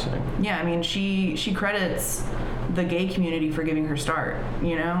can't say the same. Yeah, I mean, she credits the gay community for giving her start.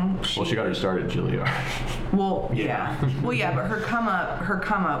 You know. Well, she got her start at Juilliard. Well, yeah. Well, yeah, but her come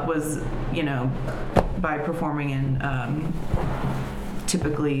up was, you know, by performing in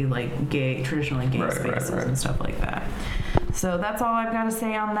typically like traditionally gay spaces and stuff like that. So that's all I've got to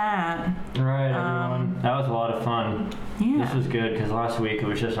say on that. All right, everyone. That was a lot of fun. Yeah. This was good because last week it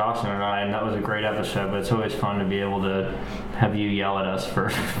was just Austin and I, and that was a great episode. But it's always fun to be able to have you yell at us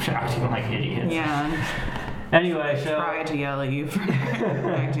for acting like idiots. Yeah. Anyway, so Try to yell at you for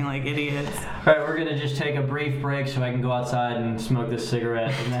acting like idiots. all right, we're gonna just take a brief break so I can go outside and smoke this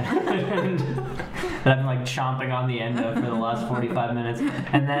cigarette, and then that I've been like chomping on the end of for the last 45 minutes,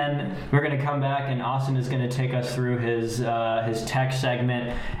 and then we're gonna come back and Austin is gonna take us through his tech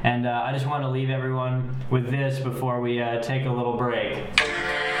segment, and I just want to leave everyone with this before we take a little break.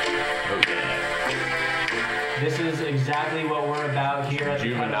 This is exactly what we're about here at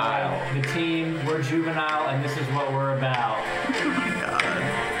Juvenile. The team, we're juvenile, and this is what we're about. Oh my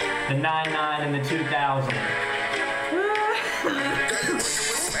god. The 99 and the 2000.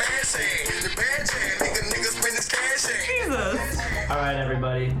 Jesus. All right,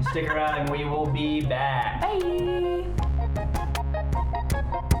 everybody, stick around and we will be back. Bye.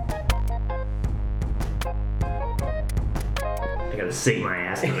 I gotta sing my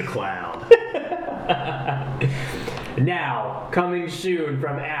ass to the cloud. Now, coming soon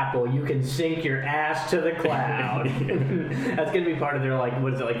from Apple, you can sync your ass to the cloud. That's gonna be part of their like,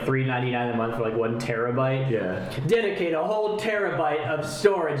 what is it, like $3.99 a month for like 1 terabyte? Yeah. Dedicate a whole terabyte of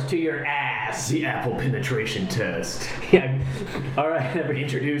storage to your ass. The Apple penetration test. Yeah. All right,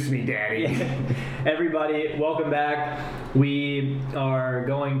 Introduce me, Daddy. everybody, welcome back. We are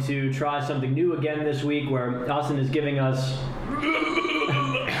going to try something new again this week, where Austin is giving us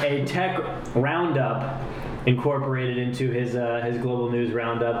a tech roundup incorporated into his global news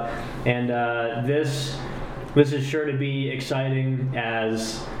roundup, and this is sure to be exciting,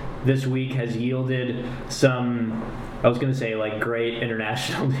 as this week has yielded some I was gonna say like great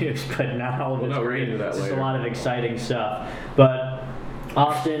international news, but not all of it's we'll great. get into that Just later. a lot of exciting stuff. But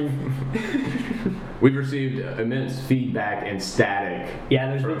Austin, We've received immense feedback and static. yeah,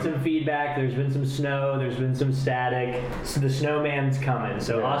 there's been some feedback. There's been some snow. There's been some static. So the snowman's coming.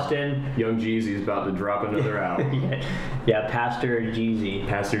 So Yeah. Austin, Young Jeezy's about to drop another album. yeah, Pastor Jeezy.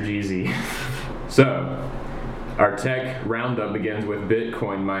 Pastor Jeezy. So, our tech roundup begins with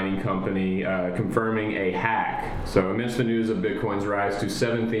Bitcoin mining company confirming a hack. So, amidst the news of Bitcoin's rise to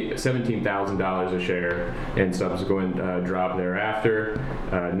 $17,000 a share and subsequent drop thereafter,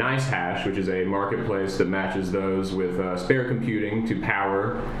 NiceHash, which is a marketplace that matches those with spare computing to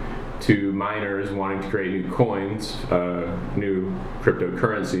power to miners wanting to create new coins, new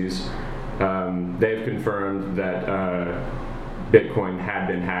cryptocurrencies, they've confirmed that Bitcoin had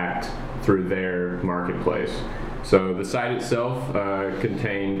been hacked through their marketplace. So the site itself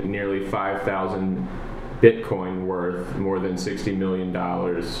contained nearly 5,000 Bitcoin worth more than $60 million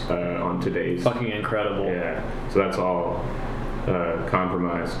on today's. Fucking incredible. Yeah, so that's all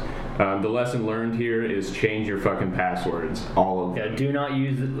compromised. The lesson learned here is change your fucking passwords, all of them. Yeah, do not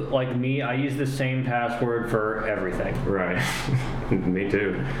use, like me, I use the same password for everything. Right. Me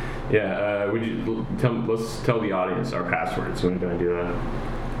too. Yeah. Let's tell the audience our passwords. When are we going to do that?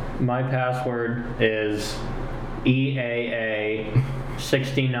 My password is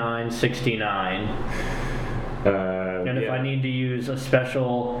EAA6969. And if yeah. I need to use a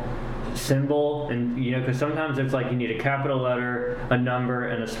special symbol, and because sometimes it's like you need a capital letter, a number,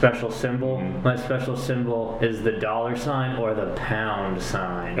 and a special symbol. Mhm. My special symbol is the $sign or the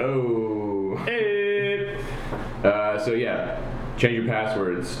 £sign. Oh. Hey. So yeah, change your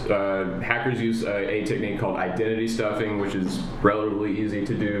passwords. Hackers use a technique called identity stuffing, which is relatively easy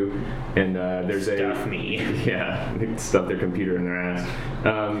to do. And there's Stuff me. Yeah, stuff their computer in their ass.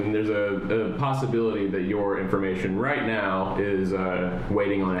 There's a possibility that your information right now is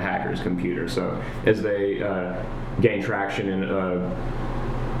waiting on a hacker's computer. So as they gain traction in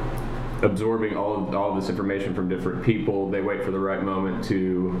absorbing all of this information from different people, they wait for the right moment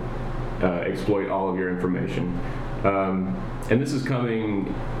to exploit all of your information. And this is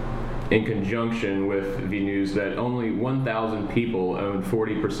coming in conjunction with the news that only 1,000 people own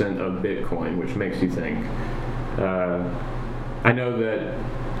 40% of Bitcoin, which makes you think. I know that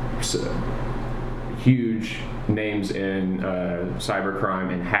huge names in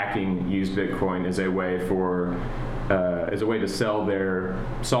cybercrime and hacking use Bitcoin as a way to sell their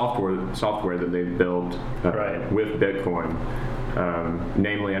software that they've built Right. with Bitcoin.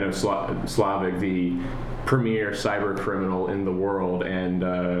 Namely, I know Slavic, the premier cyber criminal in the world, and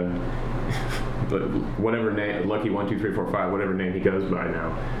whatever name, Lucky12345, whatever name he goes by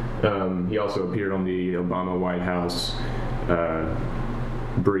now. He also appeared on the Obama White House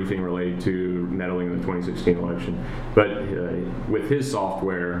briefing related to meddling in the 2016 election. But with his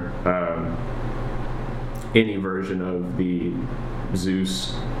software, any version of the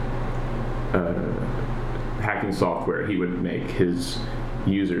Zeus hacking software, he would make his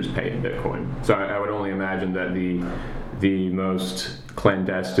users pay in Bitcoin. So I would only imagine that the most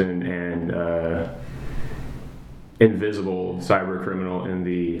clandestine and invisible cyber criminal in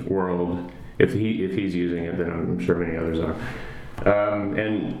the world, if he's using it, then I'm sure many others are.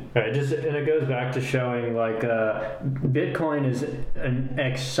 And it goes back to showing like Bitcoin is an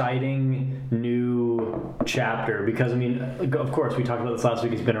exciting new chapter, because I mean, of course we talked about this last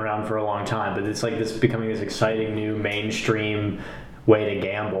week, it's been around for a long time, but it's like this becoming this exciting new mainstream way to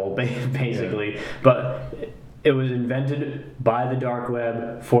gamble basically. Yeah. But it was invented by the dark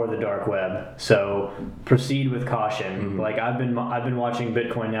web for the dark web, so proceed with caution. Mm-hmm. Like I've been watching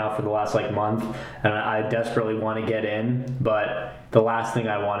Bitcoin now for the last like month, and I desperately want to get in, but the last thing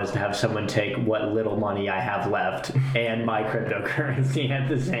I want is to have someone take what little money I have left and my cryptocurrency at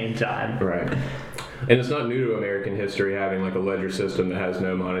the same time. Right. And it's not new to American history having like a ledger system that has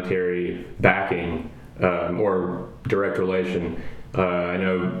no monetary backing or direct relation. I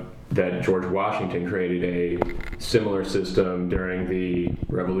know that George Washington created a similar system during the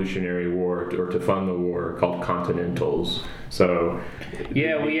Revolutionary War, or to fund the war, called Continentals. So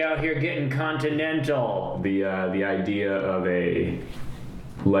yeah, we out here getting continental. The idea of a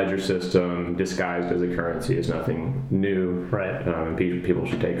ledger system disguised as a currency is nothing new. Right. And people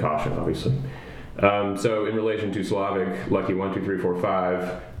should take caution, obviously. So in relation to Slavic,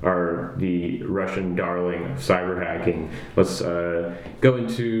 Lucky12345 are the Russian darling of cyber hacking. Let's go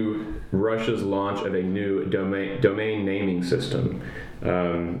into Russia's launch of a new domain naming system.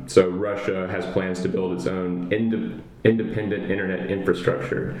 So Russia has plans to build its own independent internet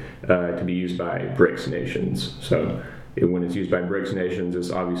infrastructure to be used by BRICS nations. So when it's used by BRICS nations, it's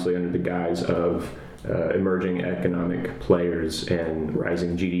obviously under the guise of emerging economic players and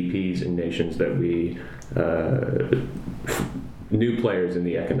rising GDPs in nations that we new players in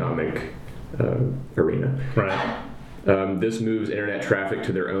the economic arena. Right. This moves internet traffic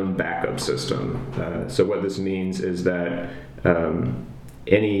to their own backup system. So what this means is that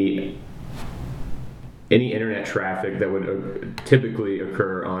any internet traffic that would typically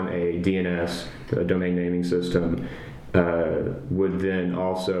occur on a DNS, a domain naming system, would then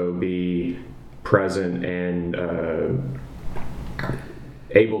also be present and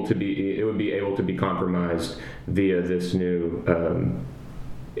able to be compromised via this new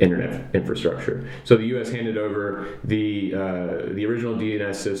internet infrastructure. So the U.S. handed over the original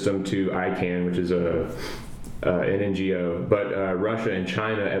DNS system to ICANN, which is an NGO, but Russia and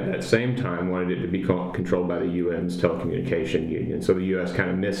China at that same time wanted it to be controlled by the UN's telecommunication union. So the U.S. kind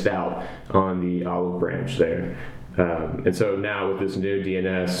of missed out on the olive branch there. And so now with this new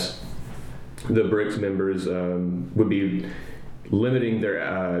DNS, the BRICS members would be limiting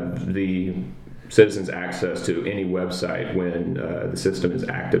the citizens' access to any website when the system is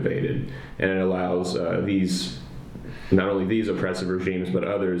activated, and it allows not only these oppressive regimes but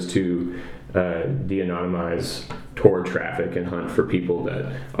others to de-anonymize Tor traffic and hunt for people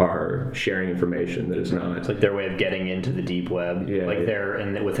that are sharing information that is not. It's like their way of getting into the deep web,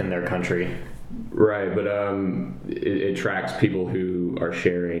 they're within their country. Right, but it tracks people who are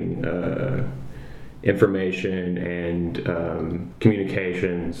sharing information and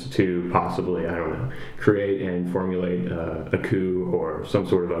communications to possibly, create and formulate a coup or some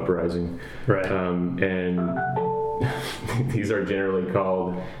sort of uprising. Right. And these are generally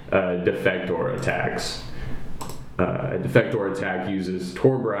called defector attacks. A defector attack uses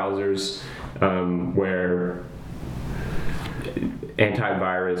Tor browsers where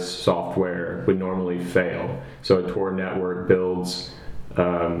antivirus software would normally fail. So a Tor network builds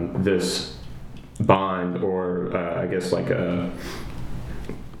this bond, or I guess like a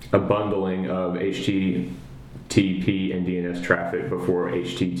bundling of HTTP and DNS traffic before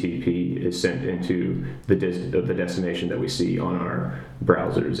HTTP is sent into the destination that we see on our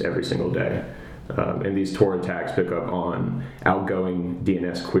browsers every single day. And these Tor attacks pick up on outgoing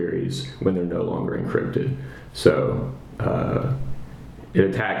DNS queries when they're no longer encrypted. So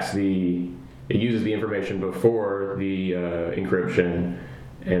it uses the information before the encryption,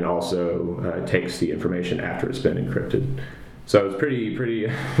 and also takes the information after it's been encrypted. So it's pretty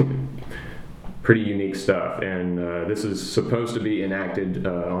unique stuff, and this is supposed to be enacted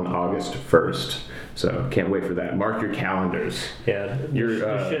on August 1st. So can't wait for that. Mark your calendars. Yeah,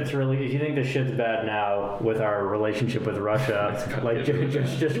 the shit's really. If you think the shit's bad now with our relationship with Russia, like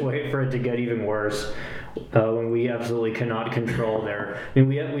just wait for it to get even worse. When we absolutely cannot control their.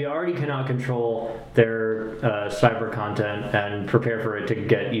 We already cannot control their cyber content, and prepare for it to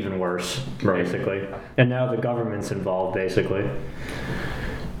get even worse, basically. And now the government's involved, basically.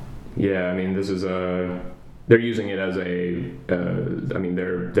 Yeah, this is they're using it as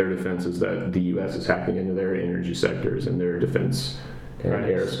their defense is that the U.S. is hacking into their energy sectors and their defense and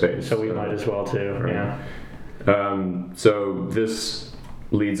airspace. So we might as well too. Right. Yeah. So this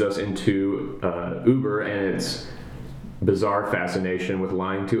leads us into Uber and its bizarre fascination with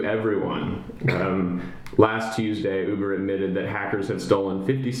lying to everyone. Last Tuesday, Uber admitted that hackers had stolen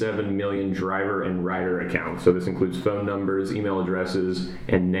 57 million driver and rider accounts. So this includes phone numbers, email addresses,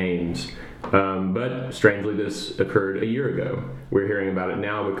 and names. But strangely, this occurred a year ago. We're hearing about it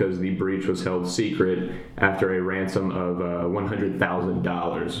now because the breach was held secret after a ransom of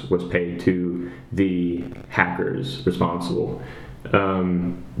 $100,000 was paid to the hackers responsible.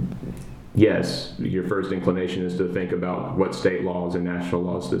 Yes, your first inclination is to think about what state laws and national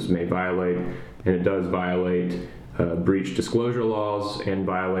laws this may violate, and it does violate breach disclosure laws and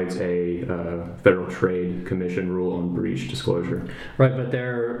violates a Federal Trade Commission rule on breach disclosure. Right, but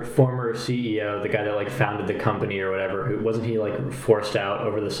their former CEO, the guy that founded the company or whatever, wasn't he forced out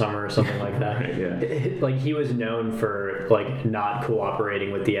over the summer or something like that? Right, yeah. He was known for not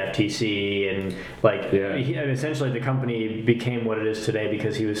cooperating with the FTC, and essentially the company became what it is today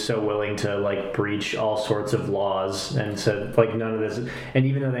because he was so willing to breach all sorts of laws, and so none of this. And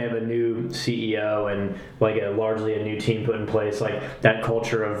even though they have a new CEO and largely a new team put in place, that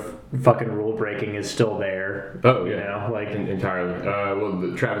culture of fucking rule breaking is still there. Oh yeah,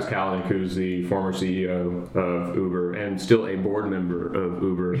 entirely. Travis Kalanick, who's the former CEO of Uber and still a board member of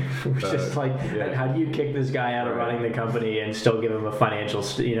Uber, just how do you kick this guy out of running the company and still give him a financial,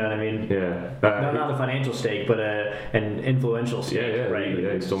 you know what I mean? Yeah. No, not a financial stake, but an influential stake. Yeah, right.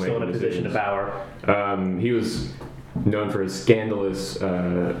 Yeah, he's still in a position of power. He was known for his scandalous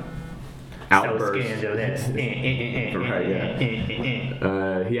outburst. scandalous. Right,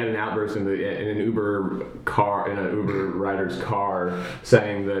 yeah. He had an outburst in an Uber car, in an Uber rider's car,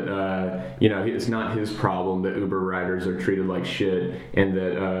 saying that it's not his problem that Uber riders are treated like shit, and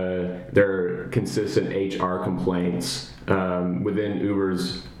that there are consistent HR complaints within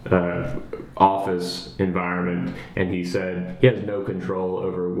Uber's office environment, and he said he has no control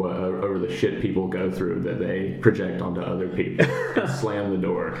over the shit people go through that they project onto other people and slam the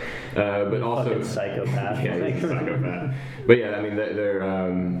door. But also, Fucking psychopath. yeah, he's a psychopath. But yeah, I mean, they're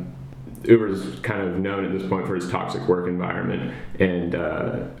Uber's kind of known at this point for its toxic work environment and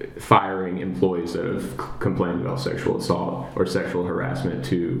firing employees that have complained about sexual assault or sexual harassment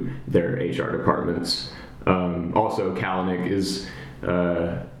to their HR departments. Also, Kalanick is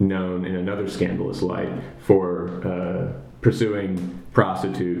known in another scandalous light for pursuing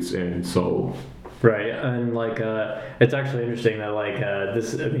prostitutes in Seoul. Right, and it's actually interesting that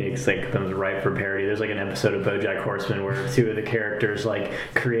this. I mean, it's comes ripe for parody. There's an episode of BoJack Horseman where two of the characters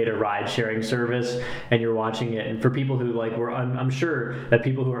create a ride-sharing service, and you're watching it. And for people who I'm sure that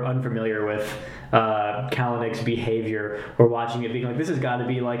people who are unfamiliar with Kalanick's behavior were watching it, being this has got to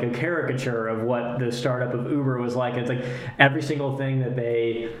be a caricature of what the startup of Uber was like. It's every single thing that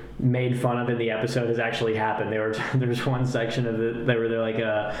they made fun of in the episode has actually happened. There's one section of it where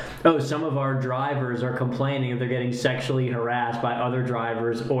they're some of our drivers are complaining that they're getting sexually harassed by other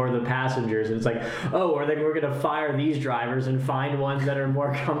drivers or the passengers, and it's we're going to fire these drivers and find ones that are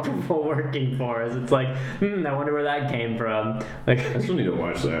more comfortable working for us. It's I wonder where that came from. I still need to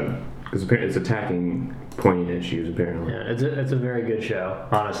watch that because it's attacking poignant issues apparently. Yeah, it's a very good show.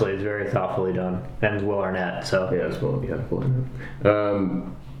 Honestly, it's very thoughtfully done, and Will Arnett. So yeah, it's Will Arnett.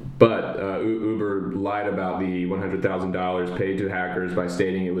 But Uber lied about the $100,000 paid to hackers by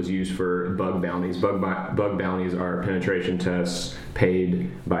stating it was used for bug bounties. Bug bounties are penetration tests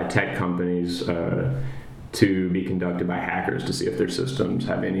paid by tech companies to be conducted by hackers to see if their systems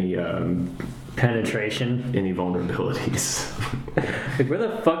have any penetration, any vulnerabilities. Where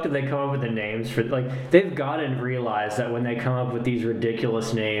the fuck did they come up with the names for? They've got to realize that when they come up with these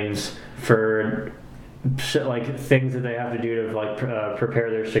ridiculous names for things that they have to do to prepare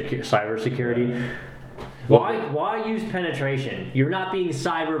their cybersecurity. Why use penetration? You're not being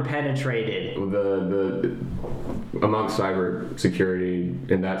cyber penetrated. The amongst cyber security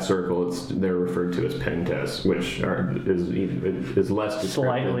in that circle, they're referred to as pen tests, which is less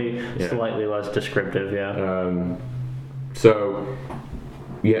descriptive. Slightly less descriptive. Yeah. So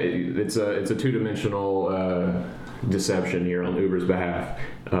yeah, it's a two-dimensional deception here on Uber's behalf.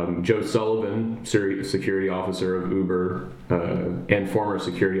 Joe Sullivan, security officer of Uber and former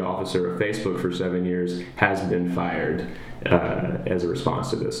security officer of Facebook for 7 years, has been fired as a response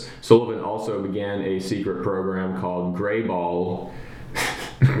to this. Sullivan also began a secret program called Greyball,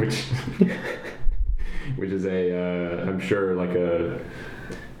 which is I'm sure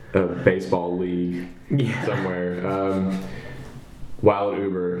a baseball league somewhere. While at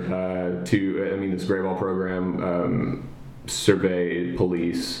Uber, this Greyball program surveyed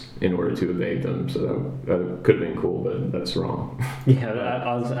police in order to evade them. So that could have been cool, but that's wrong. Yeah,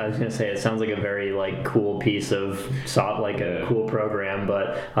 I was gonna say it sounds like a very cool piece of a cool program,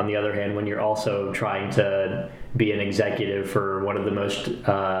 but on the other hand, when you're also trying to be an executive for one of the most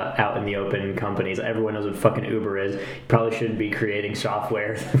out in the open companies, everyone knows what fucking Uber is. You probably shouldn't be creating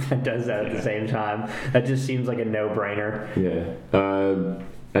software that does that at the same time. That just seems like a no-brainer. Yeah.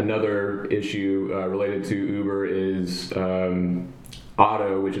 Another issue related to Uber is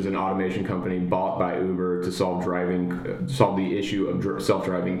Otto, which is an automation company bought by Uber to solve the issue of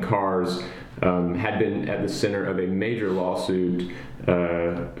self-driving cars, had been at the center of a major lawsuit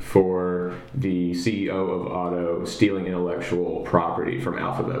for the CEO of Otto stealing intellectual property from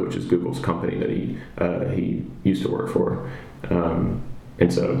Alphabet, which is Google's company that he used to work for,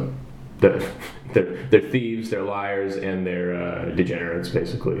 and so. They're thieves, they're liars, and they're degenerates,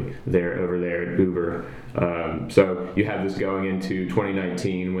 basically. They're over there at Uber. So you have this going into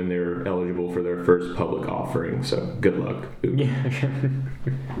 2019 when they're eligible for their first public offering. So good luck, Uber. Yeah.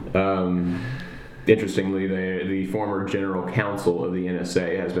 Interestingly, the former general counsel of the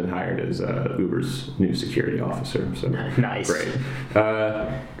NSA has been hired as Uber's new security officer. So nice. Great.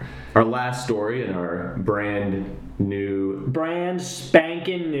 Our last story in our brand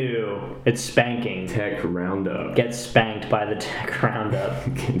spanking new. It's spanking. Tech Roundup. Get spanked by the Tech Roundup.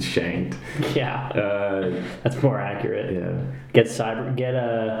 Get shanked. Yeah. That's more accurate. Yeah. Get cyber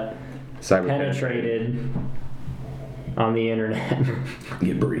penetrated on the internet.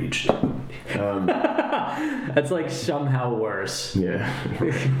 Get breached. That's somehow worse. Yeah.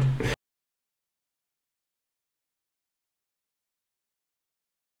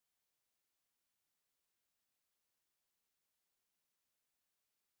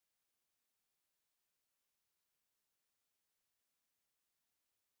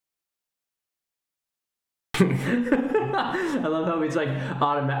 I love how it's like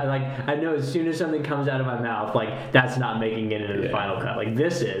automatic. Like I know as soon as something comes out of my mouth, like that's not making it into the final cut. Like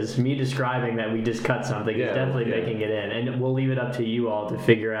this is me describing that we just cut something. Is definitely making it in, and we'll leave it up to you all to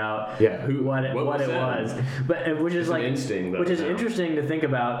figure out what it was. But which is like instinct, which is interesting to think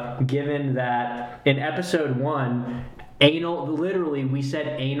about, given that in episode 1, literally we said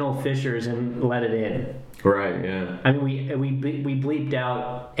anal fissures and let it in. Right, yeah. I mean, we bleeped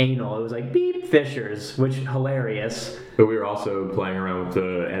out anal. It was like beep fissures, which hilarious. But we were also playing around with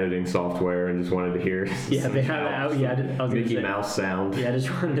the editing software and just wanted to hear Mickey Mouse sound. Yeah, I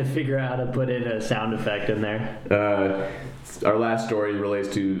just wanted to figure out how to put in a sound effect in there. Our last story relates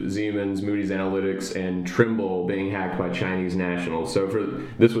to Siemens, Moody's Analytics, and Trimble being hacked by Chinese nationals. So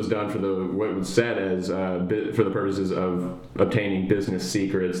this was done for what was said as for the purposes of obtaining business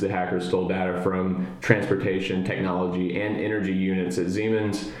secrets. The hackers stole data from transportation, technology, and energy units at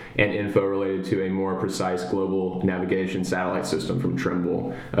Siemens, and info related to a more precise global navigation satellite system from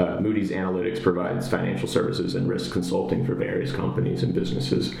Trimble. Moody's Analytics provides financial services and risk consulting for various companies and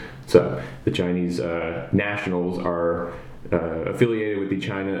businesses. So the Chinese nationals are affiliated with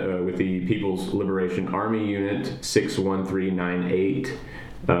the People's Liberation Army Unit 61398,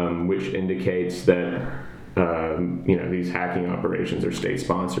 which indicates that these hacking operations are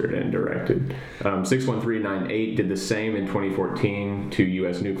state-sponsored and directed. 61398 did the same in 2014 to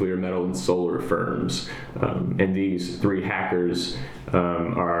U.S. nuclear, metal, and solar firms, and these 3 hackers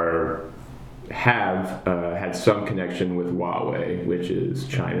have had some connection with Huawei, which is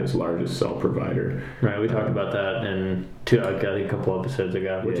China's largest cell provider. Right, we talked about that in a couple episodes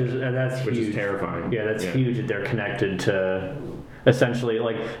ago, which is terrifying. Yeah, that's huge that they're connected to essentially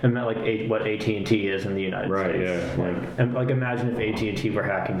what AT&T is in the United States. Yeah. Like imagine if AT&T were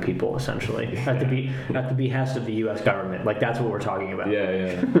hacking people essentially at the behest of the U.S. government. Like that's what we're talking about.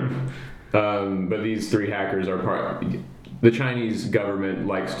 Yeah. But these 3 hackers are part. The Chinese government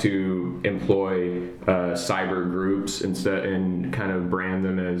likes to employ cyber groups and kind of brand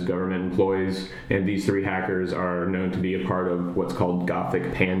them as government employees. And these 3 hackers are known to be a part of what's called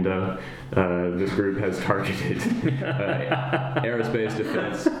Gothic Panda. This group has targeted aerospace,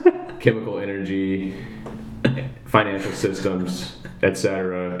 defense, chemical energy, financial systems,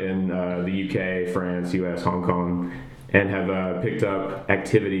 etc. in the UK, France, US, Hong Kong, and have picked up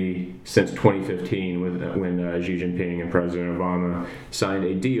activity since 2015 when Xi Jinping and President Obama signed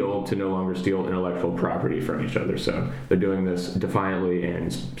a deal to no longer steal intellectual property from each other. So they're doing this defiantly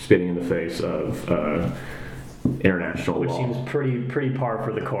and spitting in the face of international law. Which seems pretty par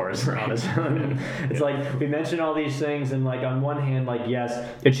for the course, honestly. It's like we mentioned all these things, and like on one hand, like yes,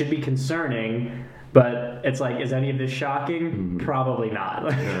 it should be concerning. But it's like, is any of this shocking? Mm-hmm. Probably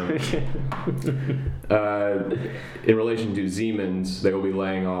not. In relation to Siemens, they will be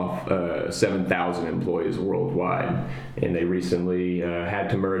laying off 7,000 employees worldwide. And they recently had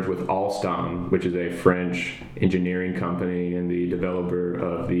to merge with Alstom, which is a French engineering company and the developer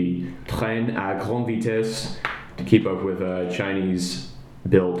of the train à grande vitesse, to keep up with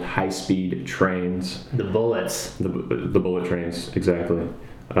Chinese-built high-speed trains. The bullets. The bullet trains, exactly.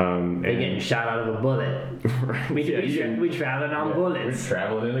 They're getting shot out of a bullet. we traveling on bullets. We're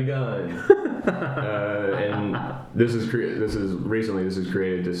traveling in a gun. And this has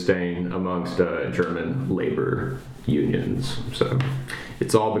created disdain amongst German labor unions. So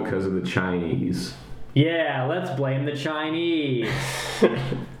it's all because of the Chinese. Yeah, let's blame the Chinese.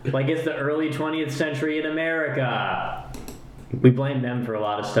 Like it's the early 20th century in America. We blame them for a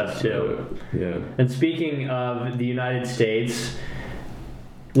lot of stuff too. Yeah. And speaking of the United States,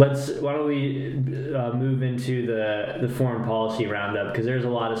 why don't we move into the foreign policy roundup, because there's a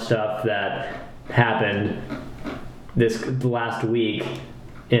lot of stuff that happened the last week,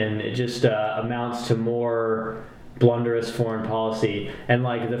 and it just amounts to more blunderous foreign policy. And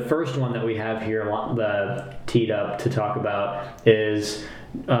like the first one that we have here teed up to talk about is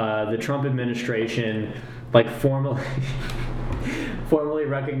the Trump administration like formally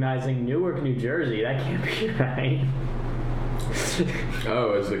recognizing Newark, New Jersey. That can't be right.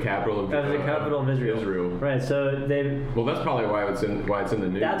 Oh, as the capital of Israel. Right. So they. Well, that's probably why it's in the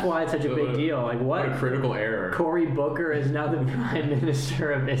news. That's why it's such a big deal. Like what a critical error. Cory Booker is now the Prime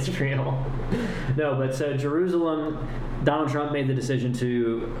Minister of Israel. No, but so Jerusalem. Donald Trump made the decision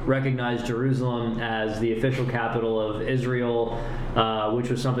to recognize Jerusalem as the official capital of Israel, which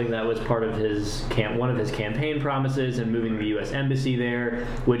was something that was part of one of his campaign promises, and moving the U.S. embassy there,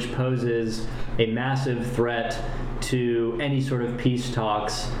 which poses a massive threat to any sort of peace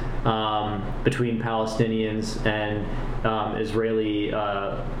talks between Palestinians and Israeli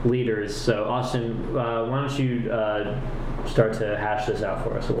leaders. So, Austin, why don't you start to hash this out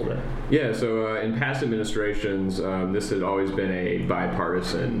for us a little bit. Yeah, so in past administrations, this had always been a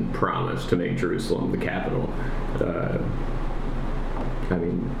bipartisan promise to make Jerusalem the capital. I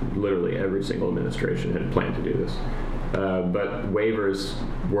mean, literally every single administration had planned to do this. But waivers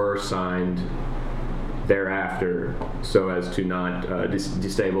were signed thereafter so as to not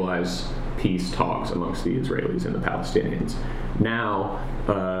destabilize peace talks amongst the Israelis and the Palestinians. Now,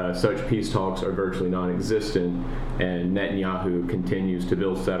 such peace talks are virtually non-existent, and Netanyahu continues to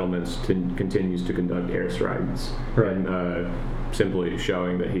build settlements, continues to conduct airstrikes, Right. and simply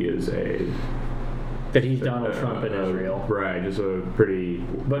showing that he is That he's Donald Trump in Israel, right? Just a pretty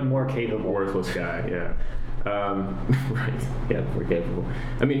but more capable. worthless guy. Yeah. Right. Yeah, more capable.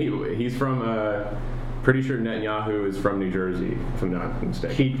 I mean, he's from. Pretty sure Netanyahu is from New Jersey, if I'm not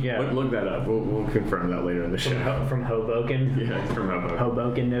mistaken. Look that up. We'll confirm that later in the show. From Hoboken. Yeah, he's from Hoboken.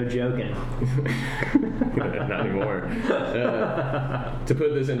 Hoboken, no joking. Not anymore. To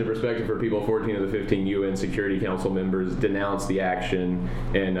put this into perspective for people, 14 of the 15 UN Security Council members denounced the action,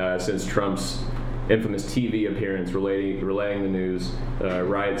 and since Trump's infamous TV appearance relaying the news,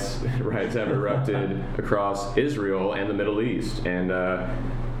 riots have erupted across Israel and the Middle East, and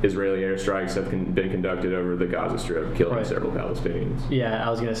Israeli airstrikes have been conducted over the Gaza Strip, killing several Palestinians. Yeah,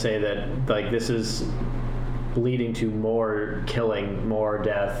 I was going to say that this is leading to more killing, more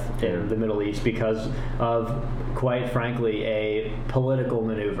death in the Middle East because of, quite frankly, a political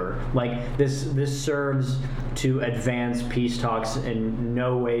maneuver. This serves to advance peace talks in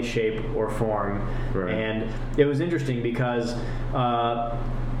no way, shape, or form. Right. And it was interesting because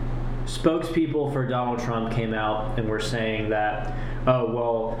spokespeople for Donald Trump came out and were saying that,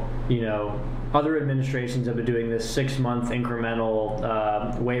 other administrations have been doing this 6-month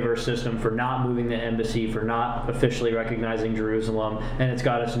incremental waiver system for not moving the embassy, for not officially recognizing Jerusalem, and it's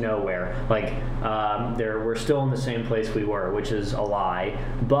got us nowhere. We're still in the same place we were, which is a lie.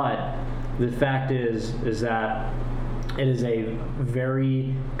 But the fact is that it is a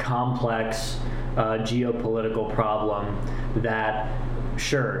very complex geopolitical problem that,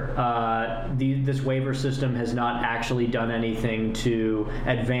 sure, this waiver system has not actually done anything to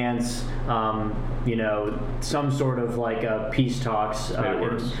advance, some sort of peace talks.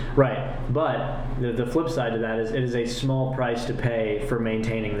 Right. But the flip side to that is it is a small price to pay for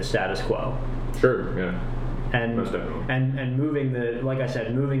maintaining the status quo. Sure, yeah. And, most definitely. and moving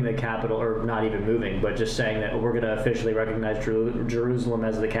moving the capital, or not even moving, but just saying that we're going to officially recognize Jerusalem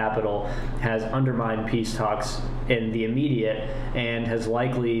as the capital has undermined peace talks in the immediate, and has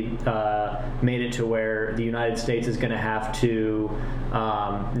likely made it to where the United States is going to have to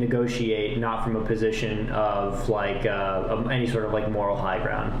negotiate not from a position of any sort of moral high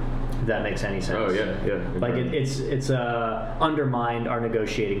ground. If that makes any sense. Oh yeah. It's undermined our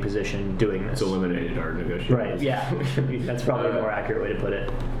negotiating position doing this. It's eliminated our negotiating. Right. Yeah. That's probably a more accurate way to put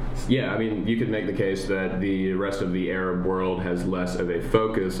it. Yeah, I mean, you could make the case that the rest of the Arab world has less of a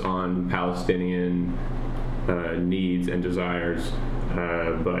focus on Palestinian needs and desires,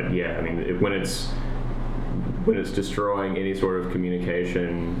 but yeah, I mean, when it's destroying any sort of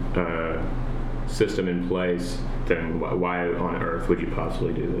communication system in place, then why on earth would you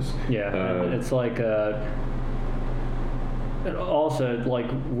possibly do this? Yeah, it's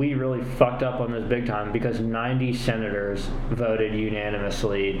we really fucked up on this big time because 90 senators voted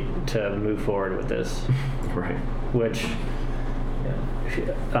unanimously to move forward with this. Right. Which,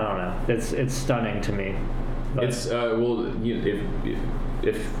 I don't know. It's stunning to me. But It's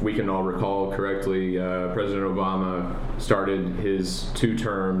if we can all recall correctly, President Obama started his 2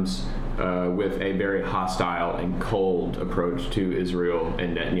 terms with a very hostile and cold approach to Israel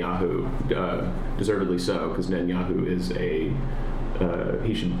and Netanyahu, deservedly so, because Netanyahu is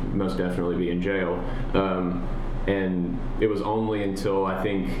he should most definitely be in jail. And it was only until, I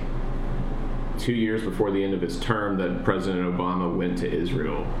think, 2 years before the end of his term that President Obama went to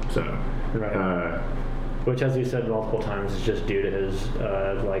Israel. So, right. Which, as you said multiple times, is just due to his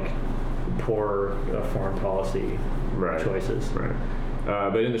poor foreign policy choices. Right.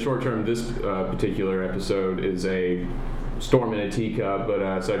 But in the short term, this particular episode is a storm in a teacup,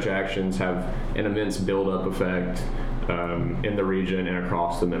 but such actions have an immense build-up effect in the region and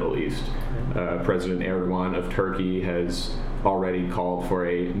across the Middle East. President Erdogan of Turkey has already called for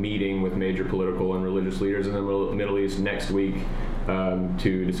a meeting with major political and religious leaders in the Middle East next week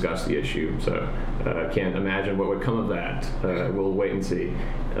to discuss the issue. So can't imagine what would come of that. We'll wait and see.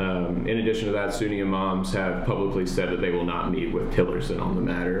 In addition to that, Sunni imams have publicly said that they will not meet with Tillerson on the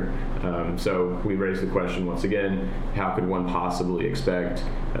matter. So we raise the question once again, how could one possibly expect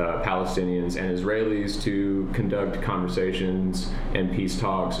Palestinians and Israelis to conduct conversations and peace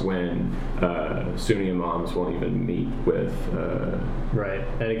talks when Sunni imams won't even meet with... Right,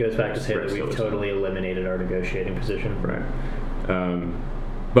 and it goes back to say that we've totally eliminated our negotiating position. Right.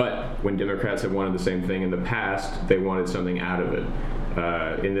 But when Democrats have wanted the same thing in the past, they wanted something out of it.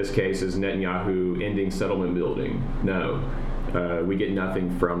 In this case, is Netanyahu ending settlement building? No. We get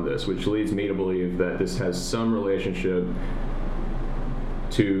nothing from this, which leads me to believe that this has some relationship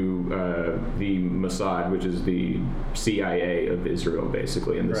to the Mossad, which is the CIA of Israel,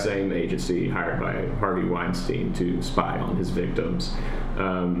 basically, and the same agency hired by Harvey Weinstein to spy on his victims.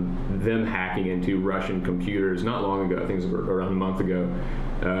 Them hacking into Russian computers not long ago, I think it was around a month ago,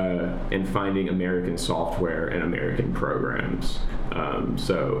 and finding American software and American programs.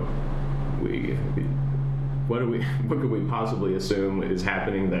 So what could we possibly assume is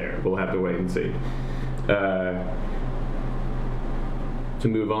happening there? We'll have to wait and see. To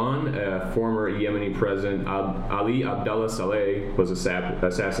move on, former Yemeni President Ali Abdullah Saleh was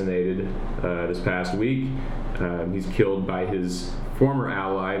assassinated this past week. He's killed by his former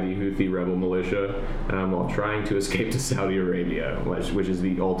ally, the Houthi rebel militia, while trying to escape to Saudi Arabia, which is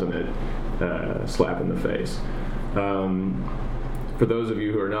the ultimate slap in the face. For those of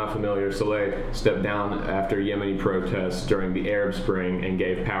you who are not familiar, Saleh stepped down after Yemeni protests during the Arab Spring and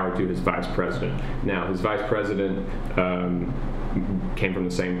gave power to his vice president. Now, his vice president came from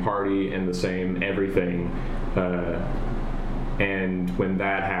the same party and the same everything, and when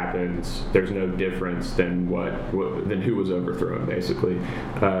that happens, there's no difference than than who was overthrown, basically.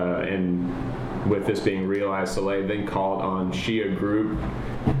 And with this being realized, Saleh then called on Shia group,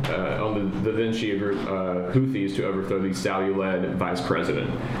 on the then Shia group Houthis to overthrow the Saudi-led vice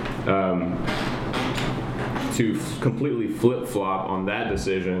president. To completely flip-flop on that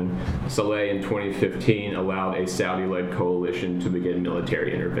decision, Saleh in 2015 allowed a Saudi-led coalition to begin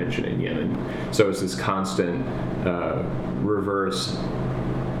military intervention in Yemen. So it's this constant reverse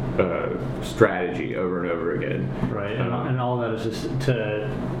strategy over and over again. Right, and all of that is just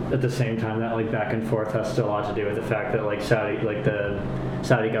at the same time, that like back and forth has still a lot to do with the fact that the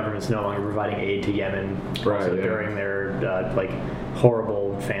Saudi government's no longer providing aid to Yemen during their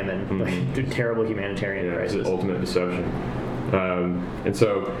horrible famine, terrible humanitarian crisis. It's ultimate deception. And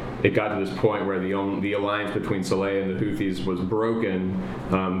so it got to this point where the alliance between Saleh and the Houthis was broken,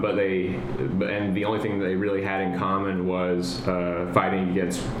 and the only thing they really had in common was fighting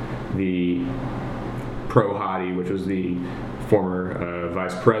against the pro-Hadi, which was the former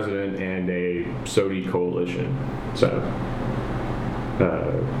vice president, and a Saudi coalition. So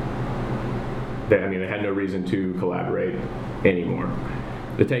they had no reason to collaborate anymore.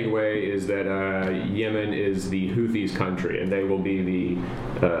 The takeaway is that Yemen is the Houthis' country, and they will be the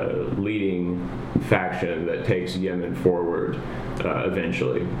leading faction that takes Yemen forward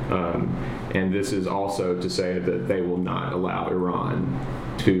eventually. And this is also to say that they will not allow Iran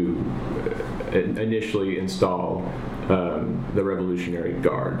to initially install the Revolutionary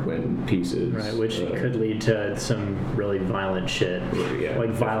Guard when peace is... Right, which could lead to some really violent shit,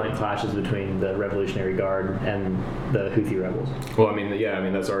 violent clashes between the Revolutionary Guard and the Houthi rebels. Well,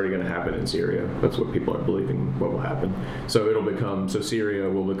 that's already going to happen in Syria. That's what people are believing what will happen. So Syria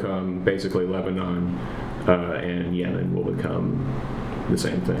will become basically Lebanon, and Yemen will become the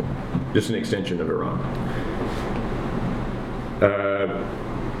same thing. Just an extension of Iran.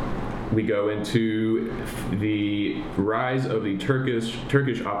 We go into the rise of the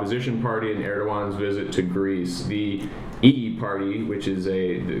Turkish opposition party and Erdogan's visit to Greece. The EE party, which is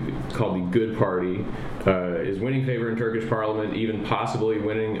called the Good Party, is winning favor in Turkish parliament, even possibly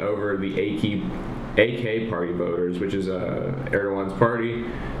winning over the AK party voters, which is Erdogan's party,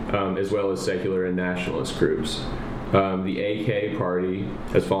 as well as secular and nationalist groups. The AK party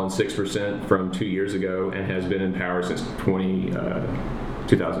has fallen 6% from 2 years ago and has been in power since 2002.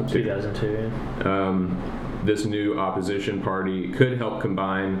 2002, yeah. This new opposition party could help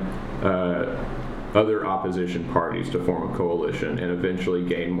combine other opposition parties to form a coalition and eventually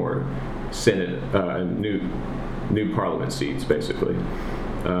gain more Senate, new parliament seats, basically,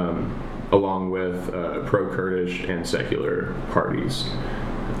 along with pro-Kurdish and secular parties.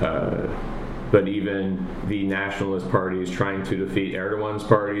 but even the nationalist parties trying to defeat Erdogan's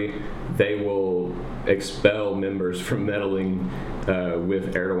party, they will expel members from meddling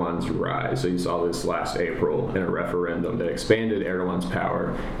with Erdogan's rise. So you saw this last April in a referendum that expanded Erdogan's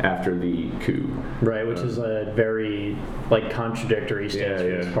power after the coup. Right, which is a very contradictory stance for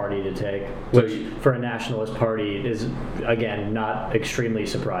this party to take, So which for a nationalist party is again not extremely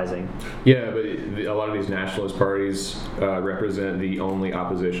surprising. Yeah, but a lot of these nationalist parties represent the only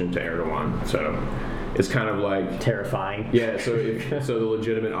opposition to Erdogan. So it's kind of like Terrifying. yeah. So so the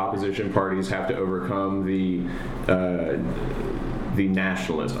legitimate opposition parties have to overcome the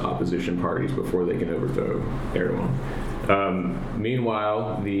nationalist opposition parties before they can overthrow Erdogan.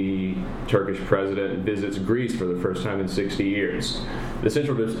 Meanwhile, the Turkish president visits Greece for the first time in 60 years. The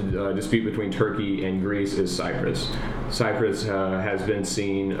central dispute between Turkey and Greece is Cyprus. Cyprus has been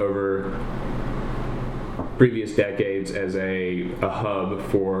seen over previous decades as a hub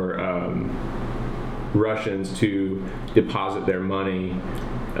for Russians to deposit their money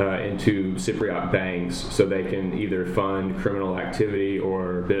into Cypriot banks so they can either fund criminal activity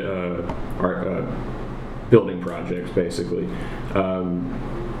or building projects, basically.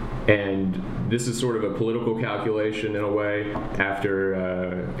 And this is sort of a political calculation in a way after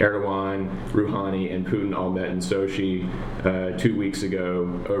Erdogan, Rouhani, and Putin all met in Sochi 2 weeks ago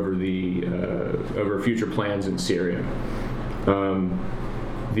over future plans in Syria.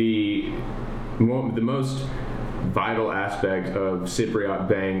 The most vital aspect of Cypriot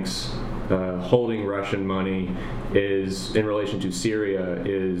banks holding Russian money is in relation to Syria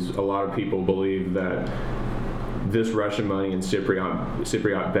is a lot of people believe that this Russian money in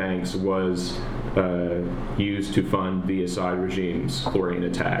Cypriot banks was used to fund the Assad regime's chlorine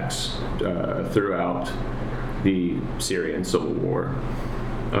attacks throughout the Syrian civil war.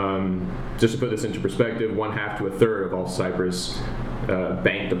 Just to put this into perspective, 1/2 to 1/3 of all Cyprus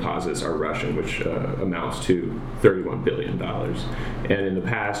bank deposits are Russian, which amounts to $31 billion. And in the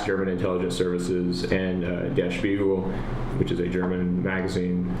past, German intelligence services and Der Spiegel, which is a German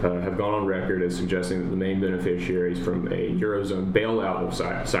magazine, have gone on record as suggesting that the main beneficiaries from a Eurozone bailout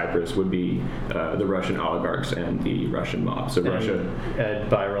of Cyprus would be the Russian oligarchs and the Russian mob. So Russia...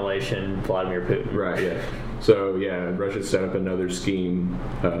 by relation, Vladimir Putin. Right, yeah. So yeah, Russia set up another scheme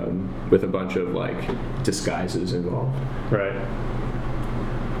with a bunch of disguises involved. Right.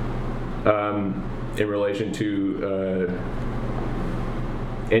 In relation to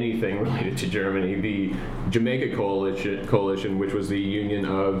anything related to Germany, the Jamaica Coalition, which was the union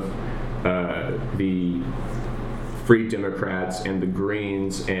of the Free Democrats and the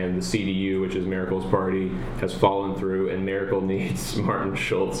Greens and the CDU, which is Merkel's party, has fallen through, and Merkel needs Martin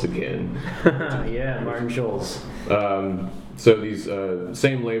Schulz again. Yeah, Martin Schulz. So these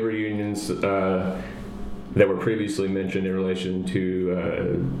same labor unions that were previously mentioned in relation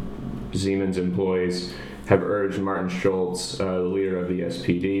to Siemens employees have urged Martin Schulz, the leader of the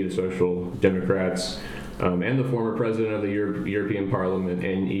SPD, the Social Democrats, and the former president of the European Parliament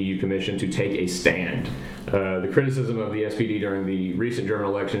and EU Commission, to take a stand. The criticism of the SPD during the recent German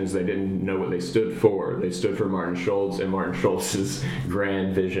elections, they didn't know what they stood for. They stood for Martin Schulz and Martin Schulz's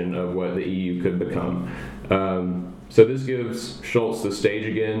grand vision of what the EU could become. So this gives Schulz the stage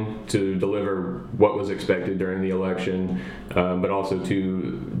again to deliver what was expected during the election, but also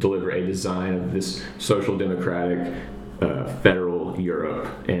to deliver a design of this social democratic federal Europe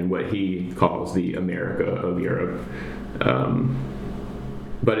and what he calls the America of Europe.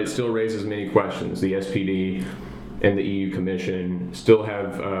 But it still raises many questions. The SPD and the EU Commission still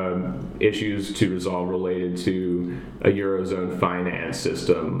have issues to resolve related to a Eurozone finance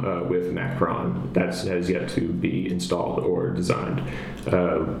system with Macron. That has yet to be installed or designed.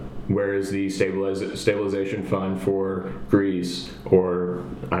 Where is the stabilization fund for Greece or,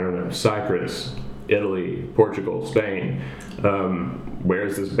 Cyprus, Italy, Portugal, Spain? Where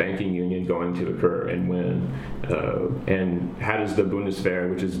is this banking union going to occur and when? And how does the Bundeswehr,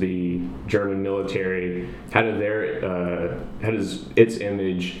 which is the German military, how does its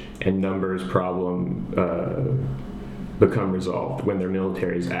image and numbers problem become resolved when their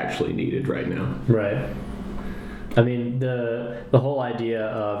military is actually needed right now? Right. I mean, the whole idea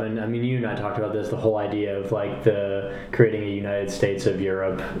of, and I mean, you and I talked about this, the whole idea of the creating a United States of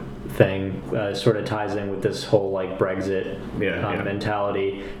Europe thing sort of ties in with this whole Brexit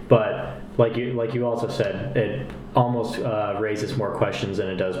mentality. But like you also said, it almost raises more questions than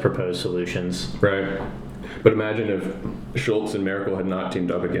it does propose solutions. Right. But imagine if Schulz and Merkel had not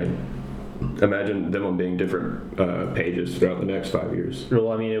teamed up again. imagine them on being different pages throughout the next 5 years.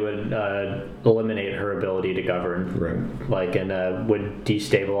 Well, I mean, it would eliminate her ability to govern. Right. Like, and would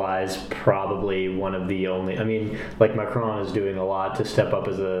destabilize probably one of the only. I mean, like Macron is doing a lot to step up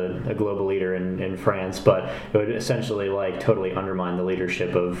as a global leader in France, but it would essentially like totally undermine the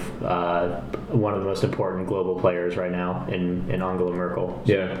leadership of one of the most important global players right now in Angela Merkel.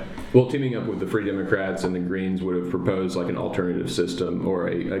 Yeah. Well, teaming up with the Free Democrats and the Greens would have proposed like an alternative system or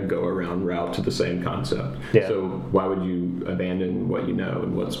a go-around route to the same concept. Yeah. So why would you abandon what you know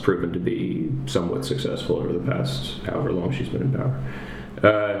and what's proven to be somewhat successful over the past however long she's been in power?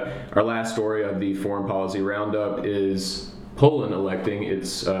 Our last story of the foreign policy roundup is Poland electing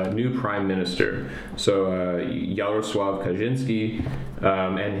its new prime minister. So Jarosław Kaczynski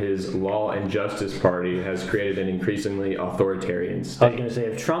and his Law and Justice Party has created an increasingly authoritarian state. I was going to say,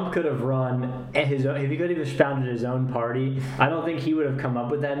 if Trump could have run his own, if he could have founded his own party, I don't think he would have come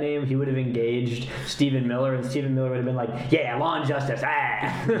up with that name. He would have engaged Stephen Miller, and Stephen Miller would have been like, yeah, Law and Justice,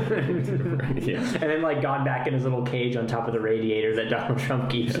 ah! Yeah. And then like gone back in his little cage on top of the radiator that Donald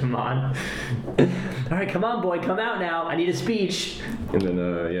Trump keeps him on. All right, come on, boy, come out now. I need a speech. And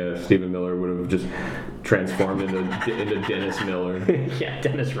then, Stephen Miller would have just transformed into Dennis Miller. Yeah,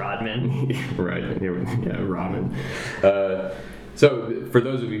 Dennis Rodman. Right. Yeah, Rodman. So, for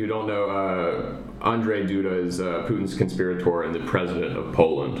those of you who don't know, Andrzej Duda is Putin's conspirator and the president of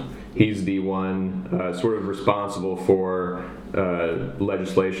Poland. He's the one sort of responsible for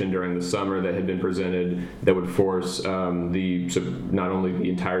legislation during the summer that had been presented that would force not only the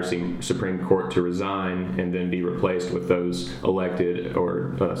entire Supreme Court to resign and then be replaced with those elected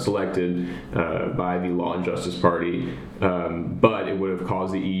or selected by the Law and Justice Party, but it would have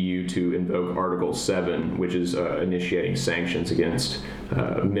caused the EU to invoke Article 7, which is initiating sanctions against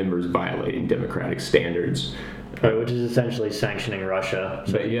members violating democratic standards. Right, which is essentially sanctioning Russia.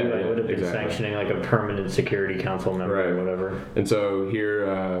 So But yeah, it would have been exactly. sanctioning like a permanent Security Council member or whatever. And so here,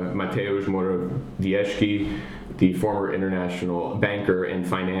 Mateusz Morawiecki, the former international banker and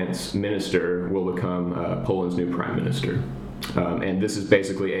finance minister, will become Poland's new prime minister. And this is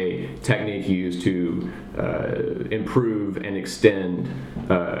basically a technique used to improve and extend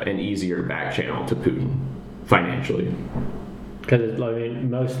an easier back channel to Putin financially. Because I mean,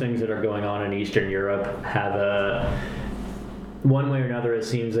 most things that are going on in Eastern Europe have one way or another, it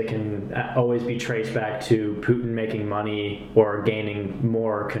seems they can always be traced back to Putin making money or gaining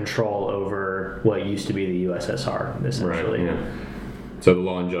more control over what used to be the USSR, essentially. Right, yeah. So the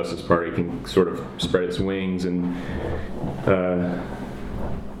Law and Justice Party can sort of spread its wings and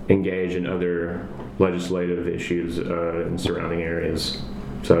engage in other legislative issues in surrounding areas.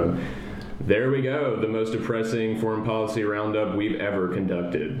 So there we go, the most depressing foreign policy roundup we've ever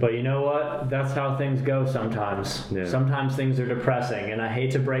conducted. But you know what? That's how things go sometimes. Yeah. Sometimes things are depressing, and I hate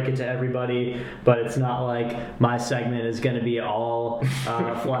to break it to everybody, but it's not like my segment is going to be all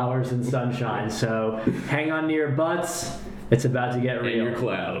flowers and sunshine. So hang on to your butts. It's about to get real. And your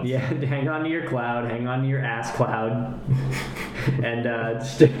clouds. Yeah, hang on to your cloud. Hang on to your ass cloud. And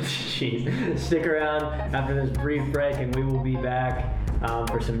stick around after this brief break, and we will be back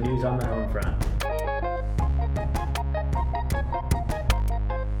for some news on the home front.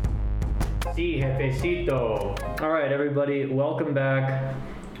 Si, jefecito. All right, everybody, welcome back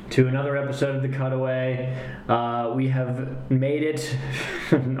to another episode of The Cutaway. We have made it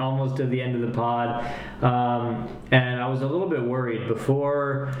almost to the end of the pod, and I was a little bit worried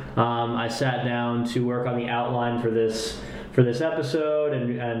before I sat down to work on the outline for this episode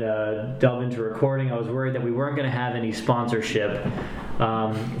and delve into recording. I was worried that we weren't going to have any sponsorship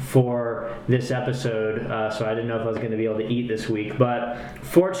for this episode, so I didn't know if I was going to be able to eat this week. But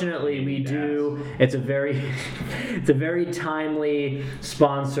fortunately, we do. It's a very timely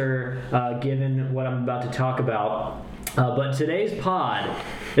sponsor given what I'm about to talk about. But today's pod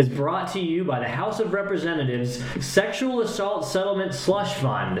is brought to you by the House of Representatives Sexual Assault Settlement Slush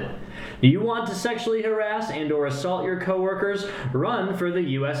Fund. Do you want to sexually harass and or assault your coworkers? Run for the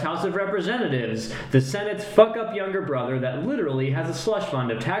U.S. House of Representatives, the Senate's fuck-up younger brother that literally has a slush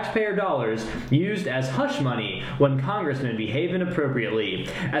fund of taxpayer dollars used as hush money when congressmen behave inappropriately.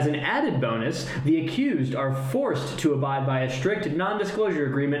 As an added bonus, the accused are forced to abide by a strict non-disclosure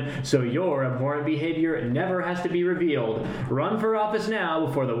agreement so your abhorrent behavior never has to be revealed. Run for office now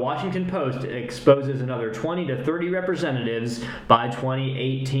before the Washington Post exposes another 20 to 30 representatives by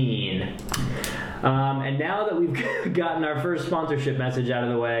 2018. And now that we've gotten our first sponsorship message out of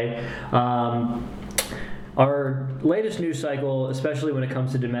the way, our latest news cycle, especially when it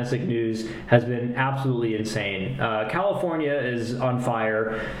comes to domestic news, has been absolutely insane. California is on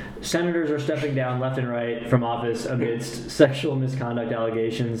fire. senators are stepping down left and right from office amidst sexual misconduct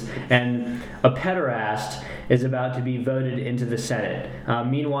allegations, and a pederast is about to be voted into the Senate.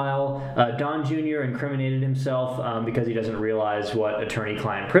 Meanwhile, Don Jr. incriminated himself because he doesn't realize what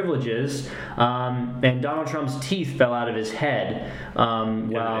attorney-client privilege is, and Donald Trump's teeth fell out of his head.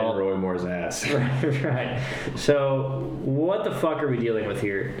 And Roy Moore's ass. Right. So, what the fuck are we dealing with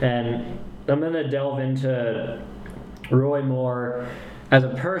here? And I'm going to delve into Roy Moore as a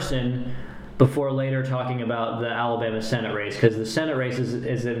person before later talking about the Alabama Senate race, because the Senate race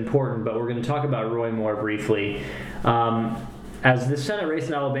is important, but we're going to talk about Roy Moore briefly. As the Senate race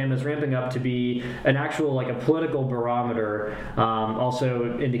in Alabama is ramping up to be an actual, like, a political barometer,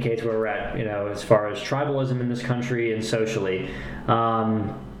 also indicates where we're at, as far as tribalism in this country and socially.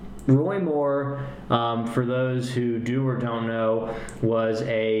 Roy Moore, for those who do or don't know, was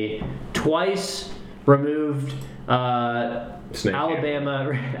a twice removed Alabama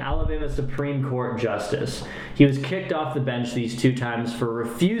Supreme Court justice. He was kicked off the bench these 2 times for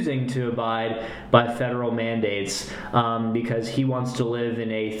refusing to abide by federal mandates because he wants to live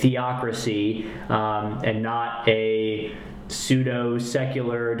in a theocracy and not a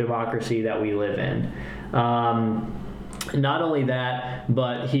pseudo-secular democracy that we live in. Not only that,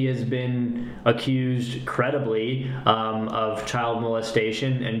 but he has been accused credibly of child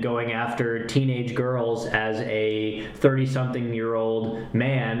molestation and going after teenage girls as a 30-something-year-old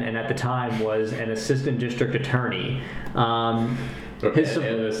man, and at the time was an assistant district attorney. And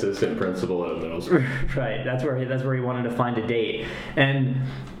an assistant principal at a middle school. Right, that's where he wanted to find a date. And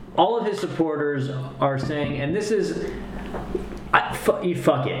all of his supporters are saying, and this is,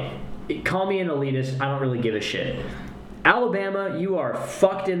 fuck it. Call me an elitist, I don't really give a shit. Alabama, you are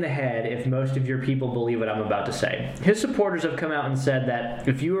fucked in the head if most of your people believe what I'm about to say. His supporters have come out and said that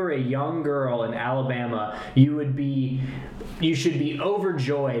if you were a young girl in Alabama, you should be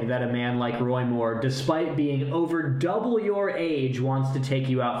overjoyed that a man like Roy Moore, despite being over double your age, wants to take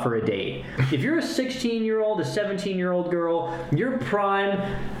you out for a date. If you're a 16-year-old, a 17-year-old girl, your prime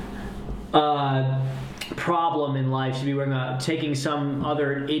problem in life should be worrying about taking some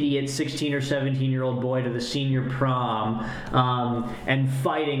other idiot 16 or 17-year-old boy to the senior prom and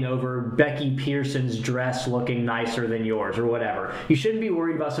fighting over Becky Pearson's dress looking nicer than yours or whatever. You shouldn't be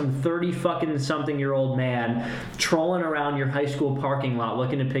worried about some 30-fucking-something-year-old man trolling around your high school parking lot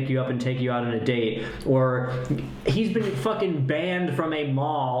looking to pick you up and take you out on a date, or he's been fucking banned from a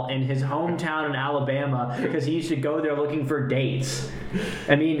mall in his hometown in Alabama because he used to go there looking for dates.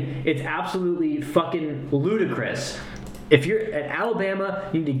 I mean, it's absolutely fucking ludicrous. If you're at Alabama,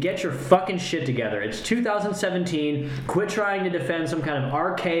 you need to get your fucking shit together. It's 2017. Quit trying to defend some kind of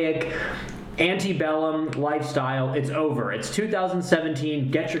archaic antebellum lifestyle. It's over. It's 2017.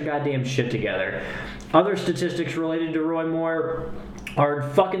 Get your goddamn shit together. Other statistics related to Roy Moore are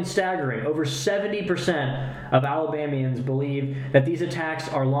fucking staggering. Over 70% of Alabamians believe that these attacks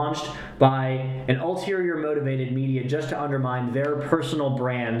are launched by an ulterior motivated media just to undermine their personal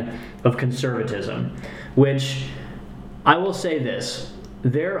brand of conservatism. Which, I will say this,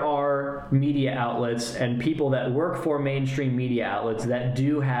 there are media outlets and people that work for mainstream media outlets that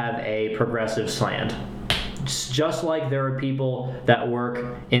do have a progressive slant. Just like there are people that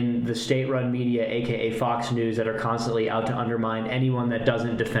work in the state-run media, aka Fox News, that are constantly out to undermine anyone that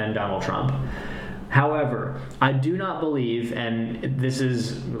doesn't defend Donald Trump. However, I do not believe, and this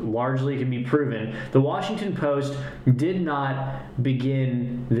is largely can be proven, the Washington Post did not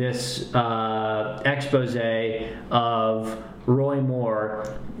begin this expose of Roy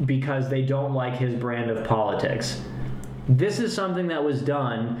Moore because they don't like his brand of politics. This is something that was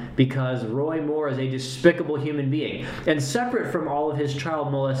done because Roy Moore is a despicable human being. And separate from all of his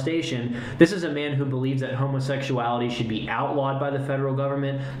child molestation, this is a man who believes that homosexuality should be outlawed by the federal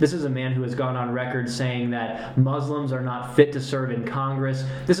government. This is a man who has gone on record saying that Muslims are not fit to serve in Congress.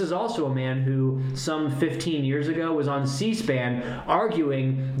 This is also a man who, some 15 years ago, was on C-SPAN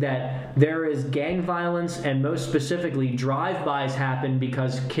arguing that there is gang violence and most specifically drive-bys happen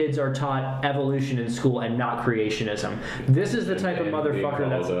because kids are taught evolution in school and not creationism. This is the type of motherfucker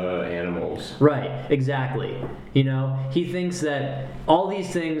that's animals. Right, exactly. You know, he thinks that all these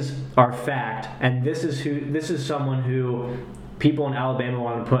things are fact, and this is someone who people in Alabama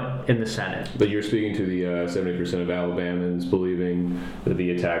want to put in the Senate. But you're speaking to the 70% of Alabamans believing that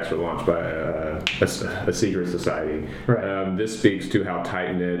the attacks were launched by a secret society. Right. This speaks to how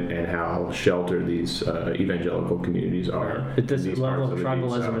tight-knit and how sheltered these evangelical communities are. This level of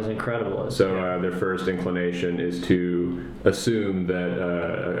tribalism is incredible. So their first inclination is to assume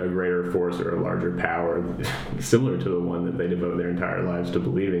that a greater force or a larger power, similar to the one that they devote their entire lives to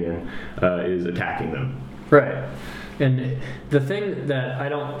believing in, is attacking them. Right. And the thing that I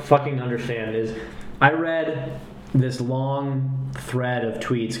don't fucking understand is I read this long thread of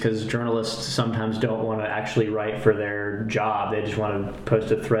tweets, because journalists sometimes don't want to actually write for their job. They just want to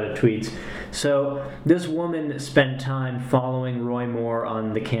post a thread of tweets. So this woman spent time following Roy Moore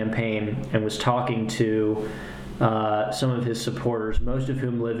on the campaign and was talking to some of his supporters, most of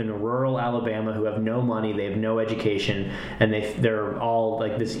whom live in rural Alabama, who have no money, they have no education, and they're all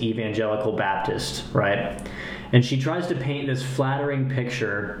like this evangelical Baptist, right? And she tries to paint this flattering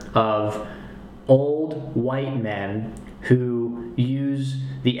picture of old white men who use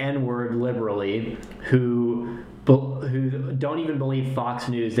the N-word liberally, who don't even believe Fox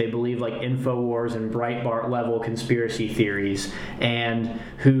News. They believe like InfoWars and Breitbart level conspiracy theories, and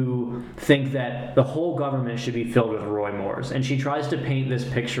who think that the whole government should be filled with Roy Moores. And she tries to paint this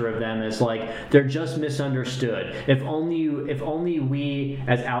picture of them as like they're just misunderstood. If only we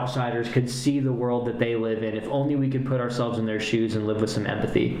as outsiders could see the world that they live in. If only we could put ourselves in their shoes and live with some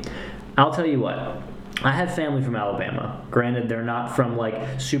empathy. I'll tell you what. I have family from Alabama. Granted, they're not from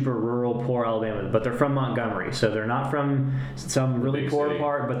like super rural, poor Alabama, but they're from Montgomery. So they're not from some really poor city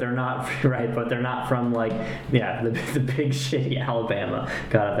part, but they're not right. But they're not from like the big shitty Alabama.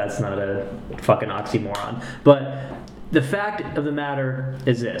 God, that's not a fucking oxymoron. But the fact of the matter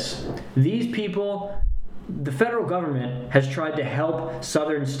is this: these people. The federal government has tried to help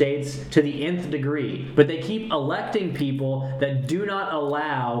southern states to the nth degree, but they keep electing people that do not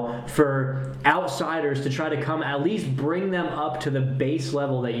allow for outsiders to try to come at least bring them up to the base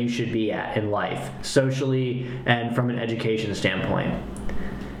level that you should be at in life, socially and from an education standpoint.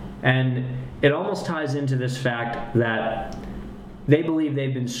 And it almost ties into this fact that they believe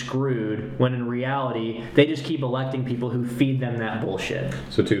they've been screwed, when in reality, they just keep electing people who feed them that bullshit.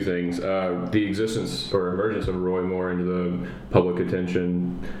 So two things. The existence or emergence of Roy Moore into the public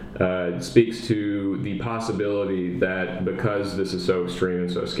attention speaks to the possibility that because this is so extreme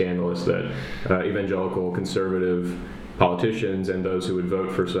and so scandalous that evangelical conservative politicians and those who would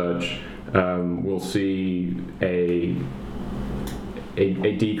vote for such will see a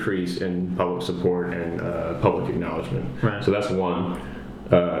decrease in public support and public acknowledgement. Right. So that's one.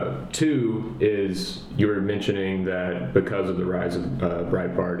 Two is you were mentioning that because of the rise of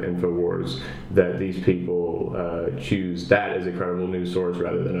Breitbart, InfoWars, that these people choose that as a credible news source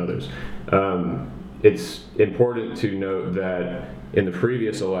rather than others. It's important to note that in the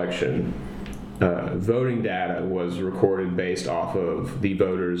previous election, voting data was recorded based off of the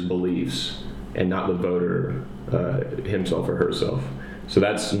voter's beliefs and not the voter himself or herself. So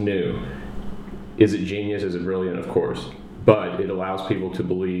that's new. Is it genius? Is it brilliant? Of course. But it allows people to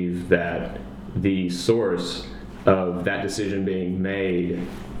believe that the source of that decision being made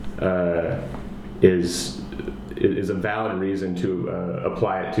is a valid reason to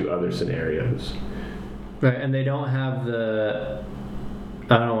apply it to other scenarios. Right, and they don't have the,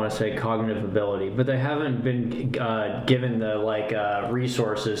 I don't want to say cognitive ability, but they haven't been given the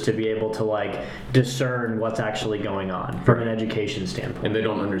resources to be able to discern what's actually going on from an education standpoint. And they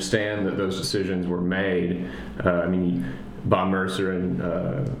don't understand that those decisions were made. Bob Mercer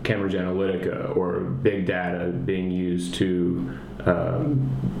and Cambridge Analytica, or big data being used to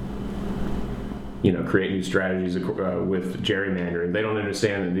create new strategies with gerrymandering. They don't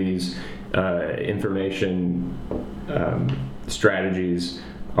understand that these information strategies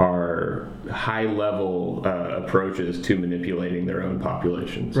are high-level approaches to manipulating their own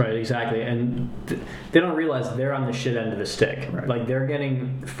populations. Right, exactly. And they don't realize they're on the shit end of the stick. Right. Like, they're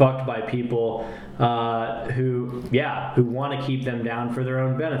getting fucked by people who want to keep them down for their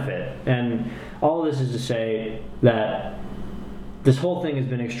own benefit. And all of this is to say that this whole thing has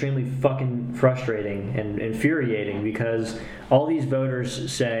been extremely fucking frustrating and infuriating, because all these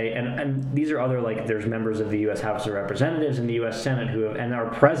voters say, and these are other, there's members of the U.S. House of Representatives and the U.S. Senate who have, and our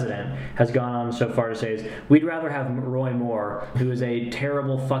president has gone on so far to say is, we'd rather have Roy Moore, who is a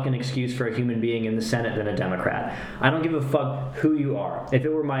terrible fucking excuse for a human being, in the Senate than a Democrat. I don't give a fuck who you are. If it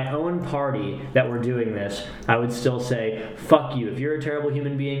were my own party that were doing this, I would still say, fuck you. If you're a terrible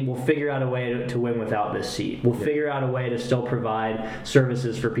human being, we'll figure out a way to win without this seat. We'll figure out a way to still provide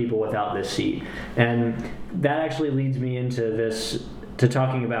services for people without this seat. And that actually leads me into to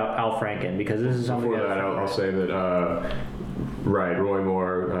talking about Al Franken, because this is something Before that, I'll say that Roy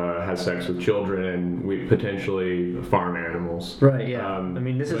Moore has sex with children and we potentially farm animals. Right, yeah.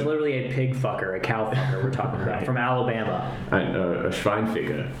 This is literally a pig fucker, a cow fucker we're talking about, from Alabama. A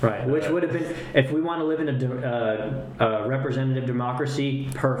Schweinficker. Right, which would have been, if we want to live in a representative democracy,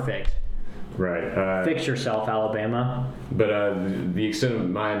 perfect. Right. Fix yourself, Alabama. But the extent of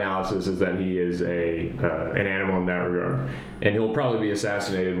my analysis is that he is an animal in that regard, and he'll probably be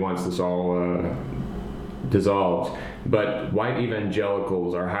assassinated once this all dissolved. But white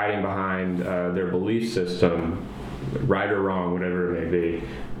evangelicals are hiding behind their belief system, right or wrong, whatever it may be,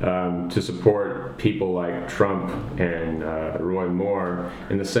 to support people like Trump and Roy Moore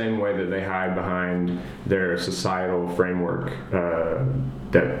in the same way that they hide behind their societal framework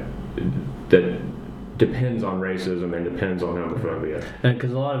that depends on racism and depends on homophobia. And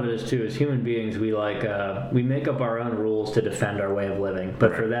because a lot of it is too, as human beings, we we make up our own rules to defend our way of living.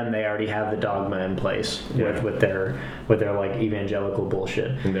 But for them, they already have the dogma in place with their like evangelical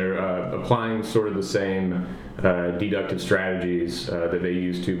bullshit. And they're applying sort of the same deductive strategies that they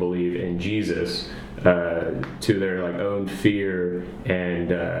used to believe in Jesus to their like own fear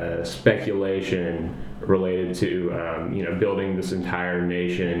and speculation related to building this entire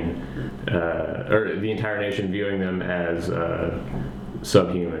nation or the entire nation viewing them as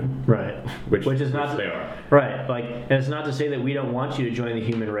subhuman, right? Which is not they are, right. Like, and it's not to say that we don't want you to join the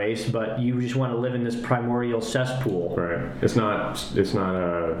human race, but you just want to live in this primordial cesspool, right? It's not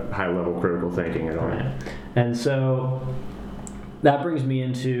a high level critical thinking at all, right. And so that brings me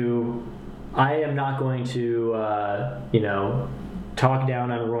into, I am not going to talk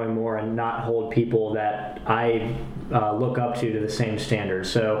down on Roy Moore and not hold people that I look up to the same standards.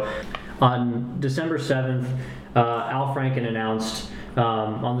 So on December 7th, Al Franken announced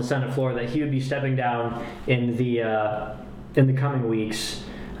on the Senate floor that he would be stepping down in the coming weeks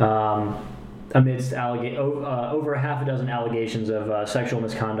amidst over half a dozen allegations of sexual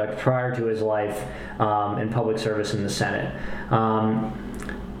misconduct prior to his life in public service in the Senate.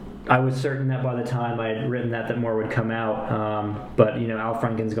 I was certain that by the time I had written that Moore would come out, but Al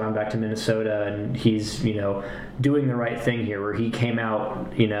Franken's gone back to Minnesota, and he's doing the right thing here, where he came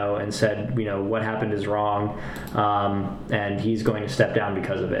out and said what happened is wrong, and he's going to step down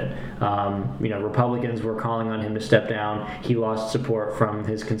because of it. Republicans were calling on him to step down. He lost support from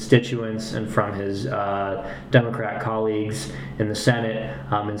his constituents and from his Democrat colleagues in the Senate,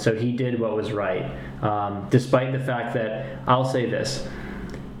 and so he did what was right, despite the fact that, I'll say this,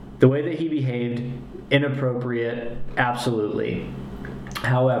 the way that he behaved, inappropriate, absolutely.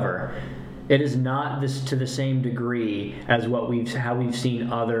 However, it is not to the same degree as how we've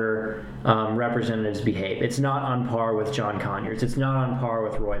seen other representatives behave. It's not on par with John Conyers. It's not on par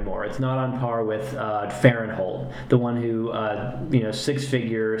with Roy Moore. It's not on par with Farron Holt, the one who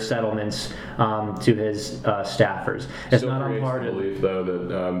six-figure settlements to his staffers. It's still not on par. I believe, though,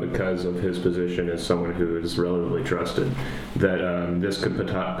 that because of his position as someone who is relatively trusted, that this could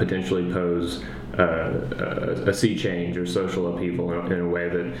potentially pose a sea change or social upheaval in a way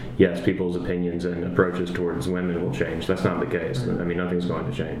that, yes, people's opinions and approaches towards women will change. That's not the case. I mean, nothing's going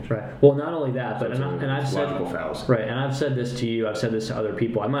to change. Right. Well, not only that, but I've said fallacy. Right, and I've said this to you. I've said this to other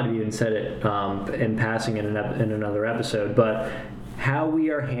people. I might have even said it in passing in another episode. But how we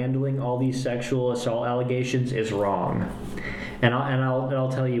are handling all these sexual assault allegations is wrong, and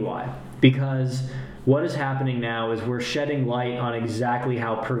I'll tell you why. Because what is happening now is we're shedding light on exactly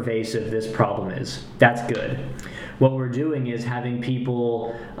how pervasive this problem is. That's good. What we're doing is having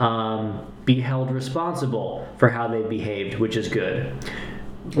people be held responsible for how they behaved, which is good.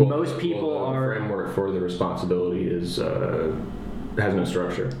 Well, most people the framework for the responsibility is has no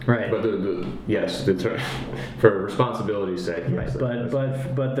structure. Right. But yes, for responsibility's sake. Yes, right.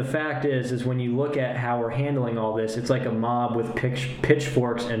 But the fact is when you look at how we're handling all this, it's like a mob with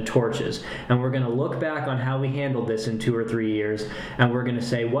pitchforks and torches. And we're going to look back on how we handled this in 2 or 3 years, and we're going to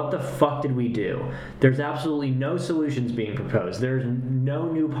say, what the fuck did we do? There's absolutely no solutions being proposed. There's no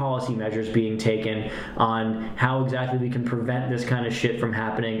new policy measures being taken on how exactly we can prevent this kind of shit from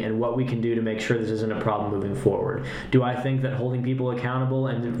happening and what we can do to make sure this isn't a problem moving forward. Do I think that holding people accountable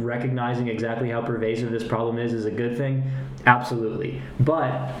and recognizing exactly how pervasive this problem is a good thing? Absolutely.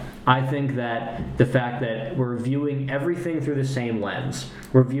 But I think that the fact that we're viewing everything through the same lens,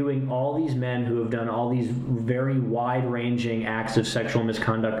 we're viewing all these men who have done all these very wide-ranging acts of sexual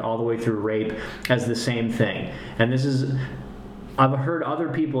misconduct all the way through rape as the same thing. And this is, I've heard other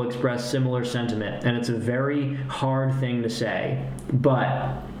people express similar sentiment, and it's a very hard thing to say,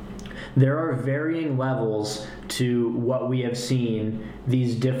 but there are varying levels to what we have seen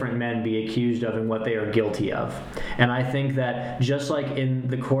these different men be accused of and what they are guilty of. And I think that just like in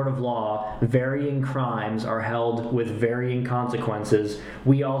the court of law, varying crimes are held with varying consequences,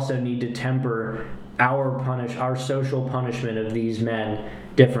 we also need to temper our social punishment of these men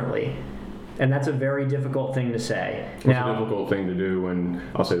differently. And that's a very difficult thing to say. It's a difficult thing to do when,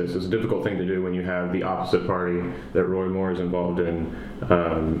 I'll say this, it's a difficult thing to do when you have the opposite party that Roy Moore is involved in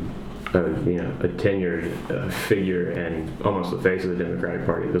a tenured figure and almost the face of the Democratic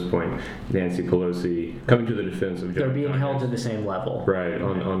Party at this point, Nancy Pelosi, coming to the defense of Joe They're being Biden. held to the same level. Right,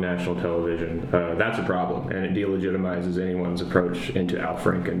 on national television. That's a problem, and it delegitimizes anyone's approach into Al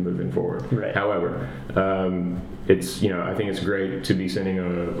Franken moving forward. Right. However, it's I think it's great to be sending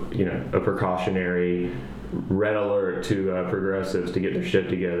a precautionary red alert to progressives to get their shit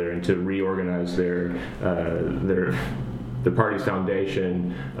together and to reorganize the party's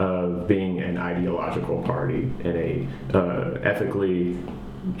foundation of being an ideological party and a ethically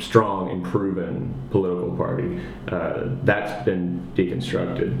strong and proven political party. That's been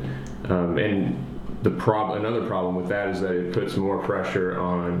deconstructed, and another problem with that is that it puts more pressure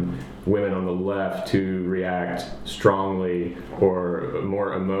on women on the left to react strongly or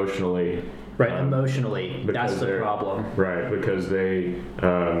more emotionally. Right, emotionally, that's the they're- problem. Right, because of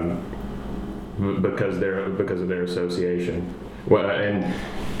their association. Well, and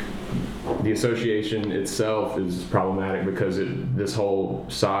the association itself is problematic because this whole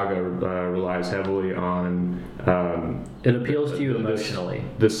saga relies heavily on. It appeals to you emotionally.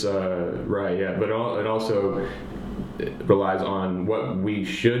 Right, yeah, but it also relies on what we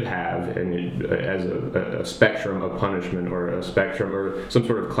should have as a spectrum of punishment or a spectrum or some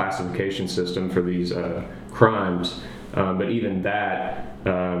sort of classification system for these crimes. But even that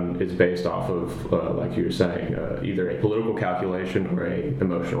is based off of, like you were saying, either a political calculation or a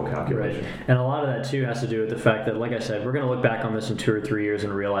emotional calculation. Right. And a lot of that, too, has to do with the fact that, like I said, we're going to look back on this in 2 or 3 years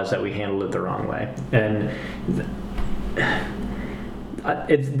and realize that we handled it the wrong way. And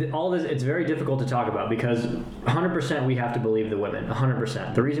it's very difficult to talk about because 100% we have to believe the women,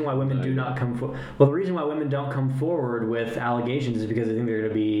 100%. The reason why women do not come the reason why women don't come forward with allegations is because they think they're going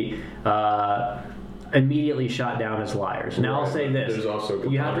to be immediately shot down as liars. Now, I'll say this. There's also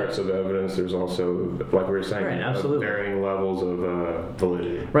components of evidence. There's also, like we were saying, Right, absolutely. varying levels of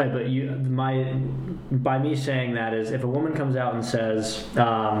validity. Right, but by me saying that is if a woman comes out and says,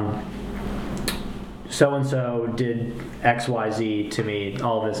 so-and-so did XYZ to me,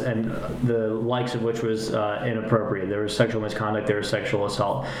 all of this, and the likes of which was inappropriate. There was sexual misconduct, there was sexual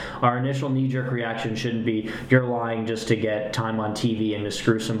assault. Our initial knee-jerk reaction shouldn't be, you're lying just to get time on TV and to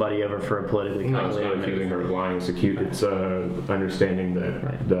screw somebody over for a politically No, it's calculated not move. accusing her of lying. It's understanding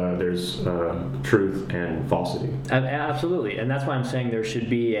that there's truth and falsity. Absolutely, and that's why I'm saying there should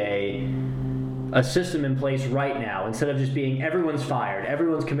be a system in place right now instead of just being everyone's fired,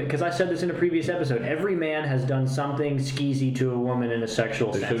 everyone's committed. Because I said this in a previous episode, every man has done something skeezy to a woman in a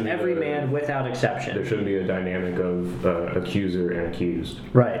sexual sense. Every man without exception. There shouldn't be a dynamic of accuser and accused.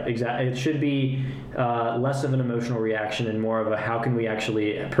 Right, exactly. It should be less of an emotional reaction and more of a how can we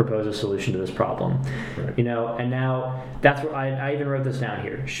actually propose a solution to this problem. Right. And now that's where I even wrote this down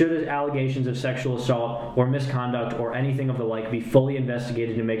here. Should allegations of sexual assault or misconduct or anything of the like be fully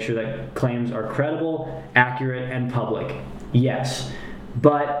investigated to make sure that claims are credible, accurate, and public? Yes.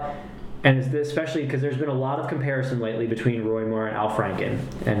 But, and especially because there's been a lot of comparison lately between Roy Moore and Al Franken,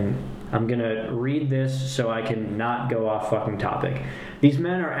 and I'm going to read this so I can not go off fucking topic. These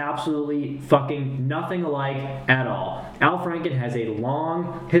men are absolutely fucking nothing alike at all. Al Franken has a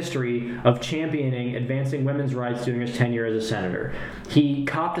long history of championing advancing women's rights during his tenure as a senator. He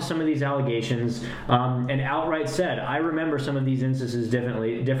copped to some of these allegations and outright said, I remember some of these instances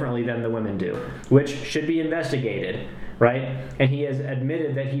differently than the women do, which should be investigated. Right? And he has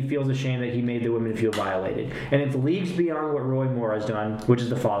admitted that he feels ashamed that he made the women feel violated. And it's leagues beyond what Roy Moore has done, which is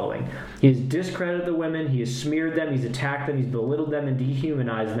the following. He has discredited the women, he has smeared them, he's attacked them, he's belittled them and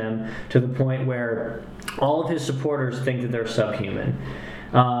dehumanized them to the point where all of his supporters think that they're subhuman.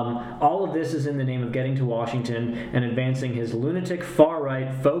 All of this is in the name of getting to Washington and advancing his lunatic,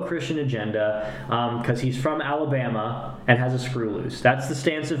 far-right, faux Christian agenda because he's from Alabama and has a screw loose. That's the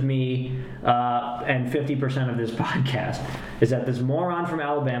stance of me and 50% of this podcast, is that this moron from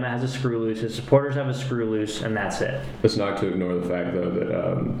Alabama has a screw loose, his supporters have a screw loose, and that's it. It's not to ignore the fact, though,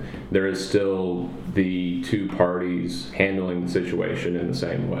 that there is still the two parties handling the situation in the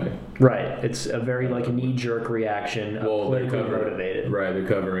same way. Right. It's a very knee-jerk reaction, politically motivated. Right, they're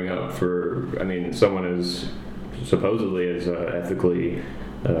covering up for, someone as supposedly as ethically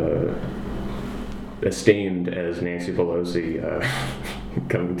esteemed as Nancy Pelosi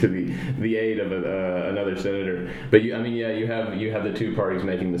coming to the aid of another senator. But you have the two parties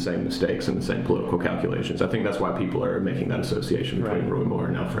making the same mistakes and the same political calculations. I think that's why people are making that association between Roy Moore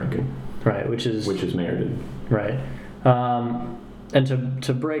and Al Franken. Right, which is merited. Right. And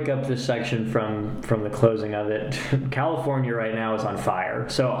to break up this section from the closing of it, California right now is on fire.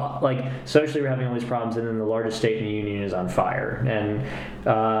 So, socially we're having all these problems, and then the largest state in the union is on fire. And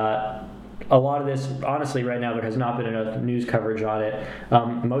a lot of this, honestly, right now there has not been enough news coverage on it,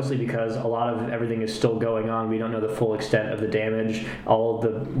 mostly because a lot of everything is still going on. We don't know the full extent of the damage. All the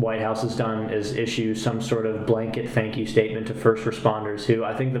White House has done is issue some sort of blanket thank you statement to first responders, who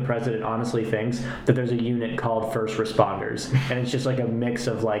I think the president honestly thinks that there's a unit called first responders, and it's just like a mix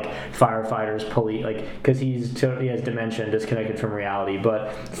of like firefighters, police, like, because he has dementia and disconnected from reality.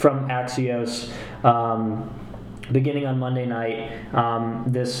 But from Axios, beginning on Monday night,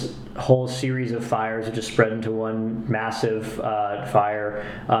 this whole series of fires that just spread into one massive fire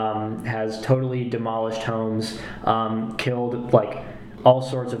has totally demolished homes, killed like all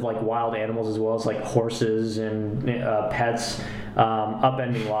sorts of like wild animals, as well as like horses and pets,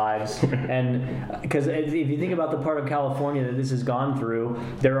 upending lives. And because if you think about the part of California that this has gone through,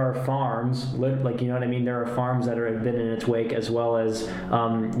 there are farms, like, you know what I mean, there are farms that have been in its wake, as well as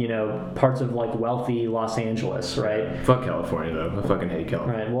you know, parts of like wealthy Los Angeles, right? Fuck California though. I fucking hate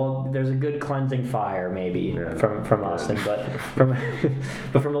California. Right. Well, there's a good cleansing fire maybe from Austin, but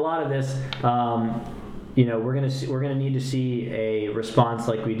from a lot of this, you know, we're gonna need to see a response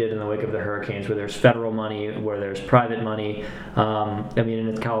like we did in the wake of the hurricanes, where there's federal money, where there's private money. I mean, and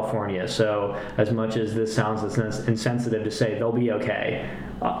it's California, so as much as this sounds insensitive to say, they'll be okay.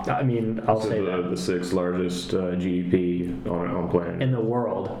 I mean, I'll say that. The sixth largest GDP on planet in the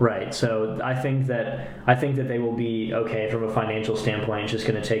world, right? So I think that they will be okay from a financial standpoint. It's just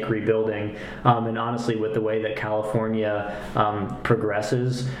going to take rebuilding, and honestly, with the way that California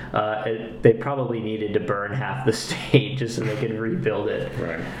progresses, they probably needed to burn half the state just so they could rebuild it.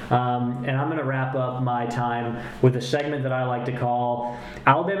 Right. And I'm going to wrap up my time with a segment that I like to call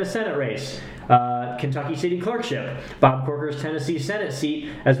Alabama Senate Race. Kentucky City Clerkship, Bob Corker's Tennessee Senate seat,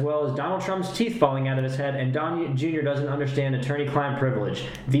 as well as Donald Trump's teeth falling out of his head, and Don Jr. doesn't understand attorney-client privilege.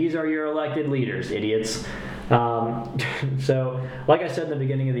 These are your elected leaders, idiots. So, like I said in the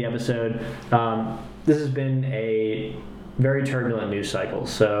beginning of the episode, this has been a very turbulent news cycle.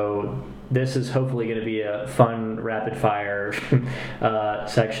 So this is hopefully going to be a fun, rapid-fire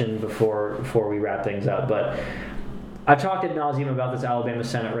section before we wrap things up. But I've talked ad nauseum about this Alabama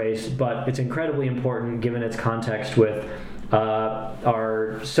Senate race, but it's incredibly important given its context with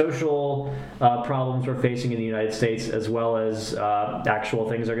our social problems we're facing in the United States, as well as actual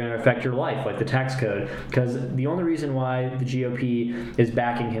things that are going to affect your life, like the tax code. Because the only reason why the GOP is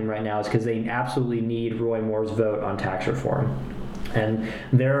backing him right now is because they absolutely need Roy Moore's vote on tax reform. And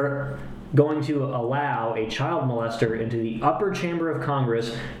they're going to allow a child molester into the upper chamber of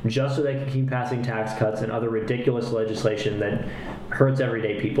Congress just so they can keep passing tax cuts and other ridiculous legislation that hurts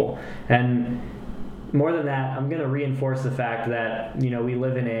everyday people. And more than that, I'm going to reinforce the fact that, you know, we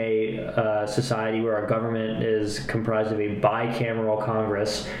live in a society where our government is comprised of a bicameral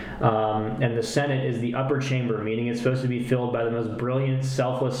Congress, and the Senate is the upper chamber, meaning it's supposed to be filled by the most brilliant,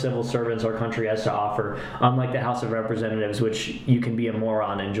 selfless civil servants our country has to offer, unlike the House of Representatives, which you can be a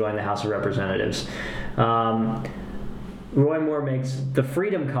moron and join the House of Representatives. Roy Moore makes the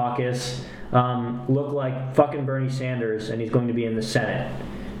Freedom Caucus look like fucking Bernie Sanders, and he's going to be in the Senate.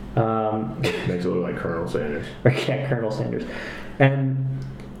 Makes it look like Colonel Sanders. Yeah, Colonel Sanders. And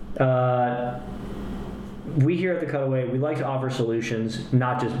we here at The Cutaway, we like to offer solutions,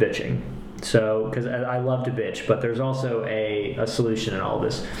 not just bitching. So, because I love to bitch, but there's also a solution in all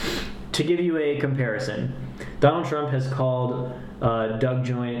this. To give you a comparison, Donald Trump has called Doug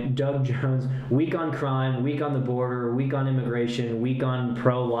Jones weak on crime, weak on the border, weak on immigration, weak on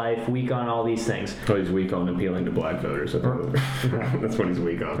pro-life, weak on all these things. Oh, he's weak on appealing to black voters. That's what he's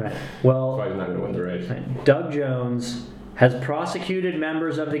weak on. Right. Well, that's why he's not going to win the race. Right. Doug Jones has prosecuted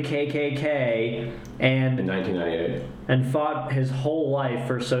members of the KKK and in 1998 and fought his whole life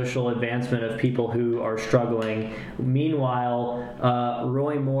for social advancement of people who are struggling. Meanwhile,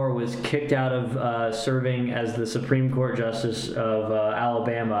 Roy Moore was kicked out of serving as the Supreme Court Justice of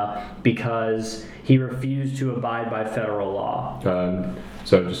Alabama because he refused to abide by federal law.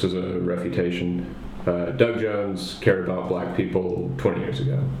 So just as a refutation, Doug Jones cared about black people 20 years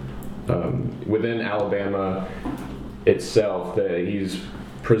ago. Within Alabama itself, that he's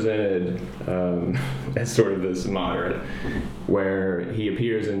presented as sort of this moderate, where he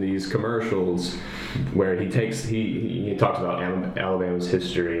appears in these commercials where he talks about Alabama's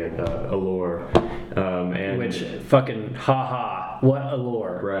history and allure, and which fucking what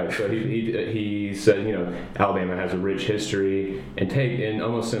allure. Right. So he said, you know, Alabama has a rich history and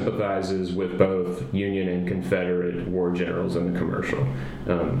almost sympathizes with both Union and Confederate war generals in the commercial,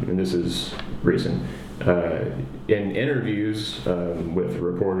 and this is recent. in interviews with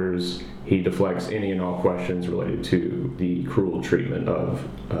reporters, he deflects any and all questions related to the cruel treatment of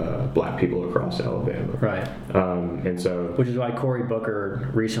black people across Alabama. Right. And so, Which is why Cory Booker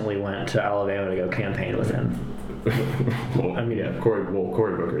recently went to Alabama to go campaign with him. well, I mean- yeah, Cory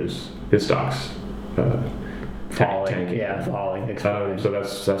Booker's his stocks Falling. tanking. Yeah, falling. Exploding. So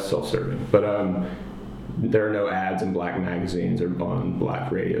that's self-serving. But there are no ads in black magazines or on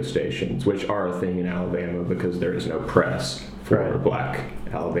black radio stations, which are a thing in Alabama because there is no press for Right. black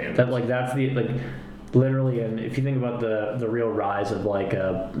Alabamans. That's the literally, and if you think about the real rise of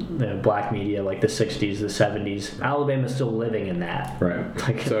black media, like the 60s, the 70s, Alabama's still living in that. Right.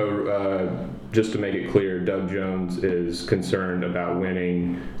 Like- So just to make it clear, Doug Jones is concerned about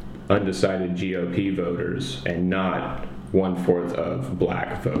winning undecided GOP voters and not 1/4 of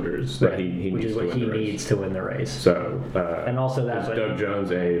black voters that he Which needs is to what win he the race. needs to win the race. So And also is that, Doug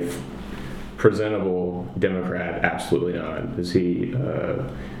Jones a presentable Democrat? Absolutely not. Is he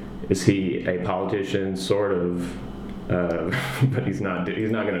a politician? Sort of, but he's not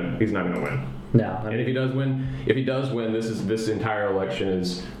gonna win. no, I And mean, if he does win, this entire election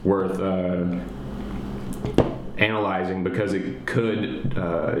is worth analyzing because it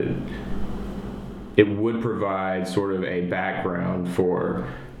would provide sort of a background for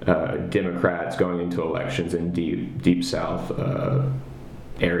Democrats going into elections in deep South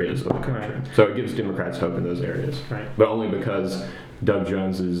areas of the country. Right. So it gives Democrats hope in those areas, Right. but only because Doug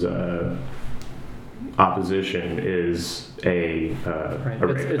Jones's opposition is a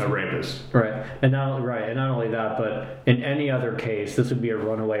rapist. right, and not only that, but in any other case, this would be a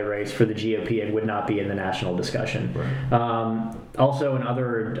runaway race for the GOP and would not be in the national discussion. Right. Also, in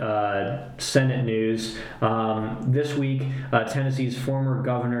other Senate news, this week, Tennessee's former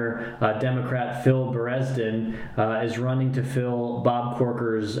governor, Democrat Phil Beresden, is running to fill Bob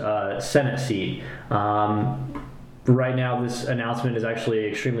Corker's Senate seat. Right now, this announcement is actually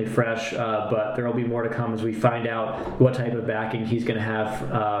extremely fresh, but there will be more to come as we find out what type of backing he's going to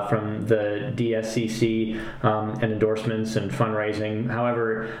have from the DSCC and endorsements and fundraising.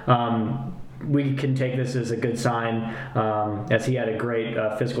 However, we can take this as a good sign, as he had a great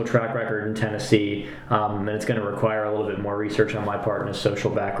fiscal track record in Tennessee, and it's going to require a little bit more research on my part and his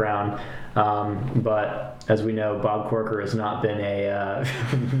social background. But as we know, Bob Corker has not been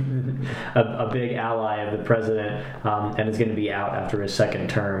a big ally of the president, and is going to be out after his second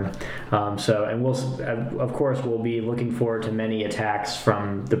term. And we'll be looking forward to many attacks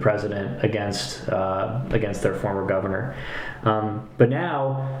from the president against their former governor. But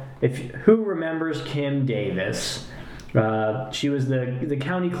now, who remembers Kim Davis? She was the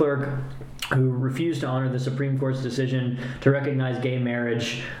county clerk who refused to honor the Supreme Court's decision to recognize gay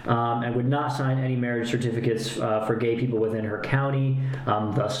marriage and would not sign any marriage certificates for gay people within her county,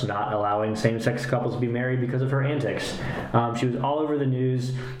 thus not allowing same-sex couples to be married because of her antics. She was all over the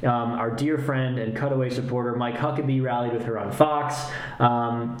news. Our dear friend and Cutaway supporter Mike Huckabee rallied with her on Fox,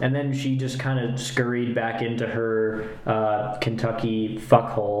 and then she just kind of scurried back into her Kentucky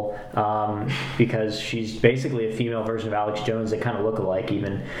fuckhole because she's basically a female version of Alex Jones. They kind of look alike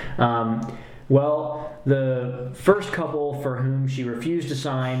even. Well, the first couple for whom she refused to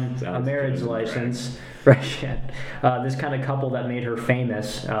sign a marriage license, right? This kind of couple that made her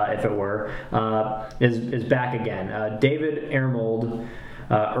famous, if it were, is back again. David Ermold,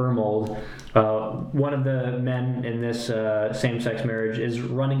 one of the men in this same-sex marriage, is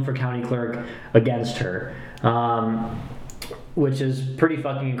running for county clerk against her. Which is pretty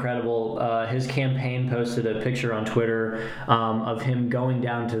fucking incredible. His campaign posted a picture on Twitter of him going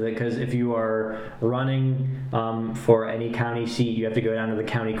down to because if you are running for any county seat, you have to go down to the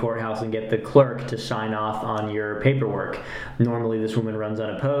county courthouse and get the clerk to sign off on your paperwork. Normally this woman runs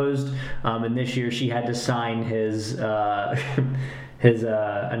unopposed, and this year she had to sign his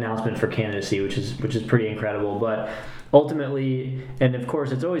announcement for candidacy, which is pretty incredible. But ultimately, and of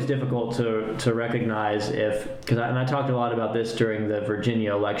course, it's always difficult to recognize because I talked a lot about this during the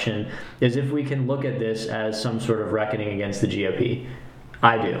Virginia election, is if we can look at this as some sort of reckoning against the GOP.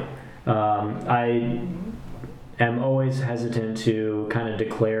 I do. I am always hesitant to kind of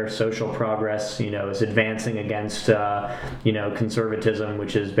declare social progress, as advancing against, conservatism,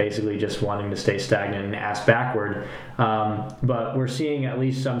 which is basically just wanting to stay stagnant and ass backward. But we're seeing at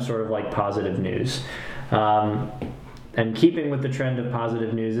least some sort of positive news. And keeping with the trend of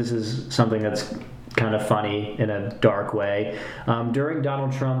positive news, this is something that's kind of funny in a dark way. During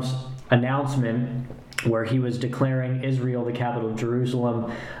Donald Trump's announcement where he was declaring Israel the capital of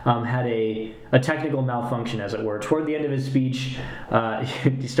Jerusalem, had a technical malfunction, as it were. Toward the end of his speech,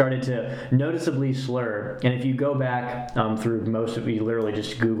 he started to noticeably slur. And if you go back through most of you literally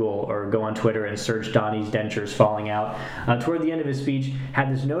just Google or go on Twitter and search Donnie's dentures falling out, toward the end of his speech,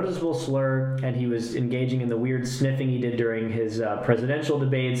 had this noticeable slur, and he was engaging in the weird sniffing he did during his presidential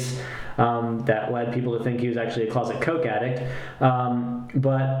debates that led people to think he was actually a closet coke addict.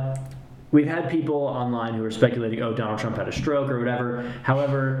 But we've had people online who are speculating, oh, Donald Trump had a stroke or whatever.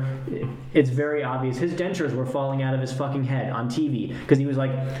 However, it's very obvious his dentures were falling out of his fucking head on TV because he was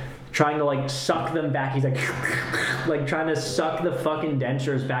like trying to like suck them back. He's like trying to suck the fucking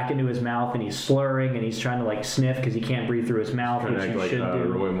dentures back into his mouth, and he's slurring and he's trying to like sniff because he can't breathe through his mouth, which you should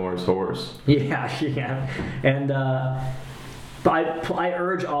do. Roy Moore's horse. Yeah. And but I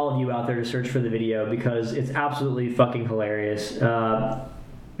urge all of you out there to search for the video because it's absolutely fucking hilarious.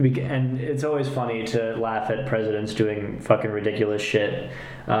 And it's always funny to laugh at presidents doing fucking ridiculous shit.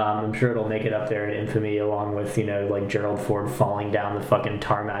 I'm sure it'll make it up there in infamy, along with, like Gerald Ford falling down the fucking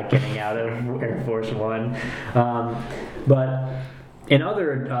tarmac getting out of Air Force One. But in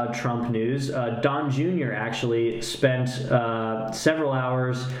other Trump news, Don Jr. actually spent several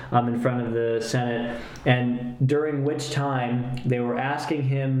hours in front of the Senate, and during which time they were asking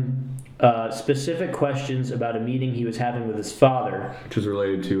him specific questions about a meeting he was having with his father. Which is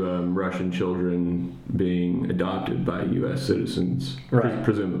related to Russian children being adopted by U.S. citizens, right.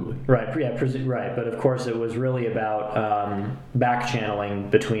 Presumably. Right, yeah, right. But of course it was really about back-channeling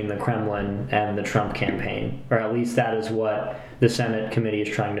between the Kremlin and the Trump campaign, or at least that is what the Senate committee is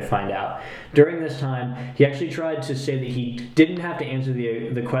trying to find out. During this time, he actually tried to say that he didn't have to answer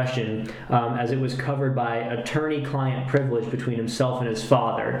the question as it was covered by attorney-client privilege between himself and his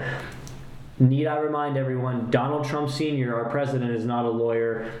father. Need I remind everyone, Donald Trump Sr., our president, is not a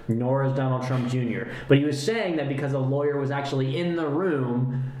lawyer, nor is Donald Trump Jr. But he was saying that because a lawyer was actually in the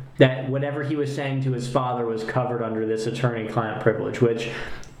room, that whatever he was saying to his father was covered under this attorney-client privilege, which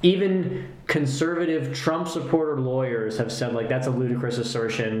even conservative Trump supporter lawyers have said, like, that's a ludicrous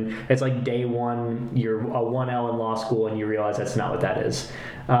assertion. It's like day one, you're a 1L in law school, and you realize that's not what that is.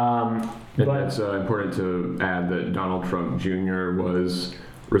 But it's important to add that Donald Trump Jr. was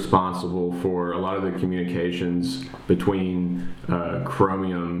responsible for a lot of the communications between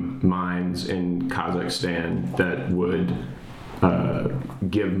chromium mines in Kazakhstan that would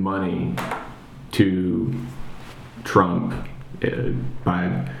give money to Trump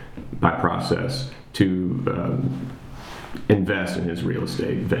by process to invest in his real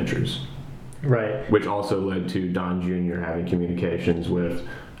estate ventures. Right. Which also led to Don Jr. having communications with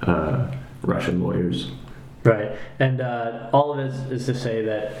Russian lawyers. Right, and all of it is to say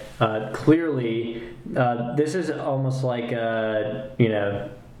that clearly this is almost like getting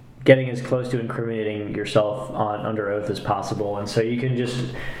as close to incriminating yourself under oath as possible, and so you can just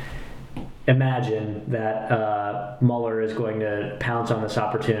imagine that Mueller is going to pounce on this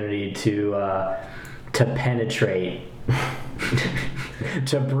opportunity to penetrate,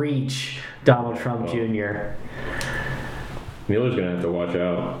 to breach Donald Trump Jr. Mueller's going to have to watch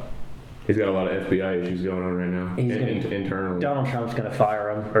out. He's got a lot of FBI issues going on right now. Internally. Donald Trump's going to fire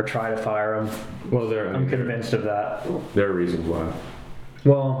him, or try to fire him. Well, I'm convinced of that. There are reasons why.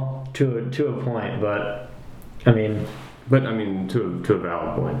 Well, to a point, but I mean, to a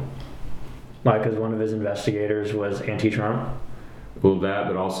valid point. Why? Because one of his investigators was anti-Trump. Well, that,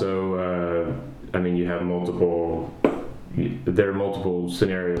 but also, you have multiple. There are multiple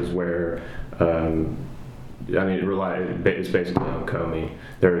scenarios where. It's basically on Comey.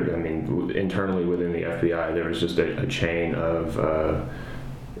 Internally within the FBI, there was just a chain of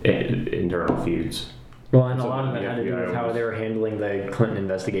internal feuds. Well, and a lot of that had to do with how they were handling the Clinton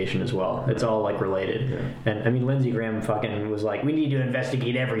investigation as well. It's all like related. Yeah. And Lindsey Graham fucking was like, we need to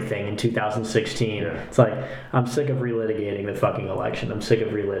investigate everything in 2016. Yeah. It's like, I'm sick of relitigating the fucking election. I'm sick of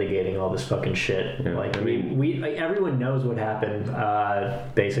relitigating all this fucking shit. Yeah. Everyone knows what happened,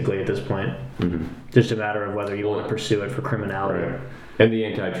 basically at this point. Mm-hmm. Just a matter of whether you want to pursue it for criminality. Right. And the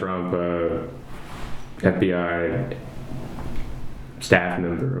anti-Trump FBI staff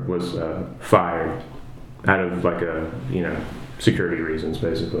member was fired. Out of security reasons,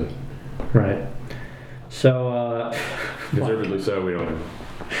 basically. Right. So, deservedly so, we don't know.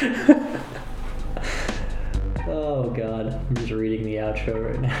 Oh, God. I'm just reading the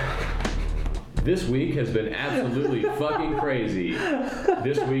outro right now. This week has been absolutely fucking crazy.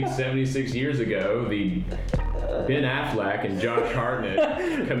 This week, 76 years ago, the Ben Affleck and Josh Hartnett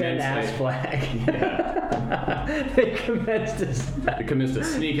commenced. Ben Affleck. Yeah. They commenced It commenced a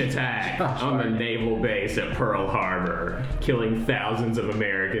sneak attack on the naval base at Pearl Harbor, killing thousands of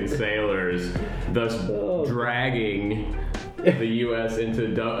American sailors, thus dragging the U.S. into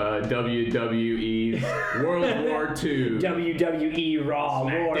WWE's World War II. WWE Raw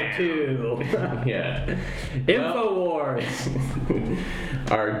War II. Yeah. InfoWars.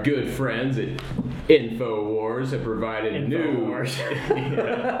 Our good friends at InfoWars have provided InfoWars.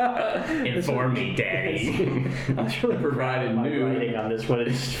 Inform me, Daddy. I was really Provided proud of my new- writing on this one.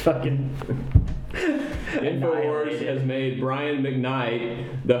 It's fucking. InfoWars Annihilated. has made Brian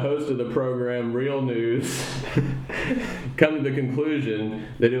McKnight, the host of the program Real News, come to the conclusion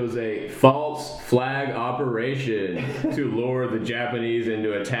that it was a false flag operation to lure the Japanese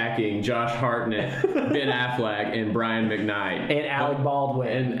into attacking Josh Hartnett, Ben Affleck, and Brian McKnight. And Alec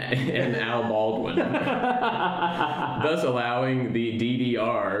Baldwin. And Al Baldwin, thus allowing the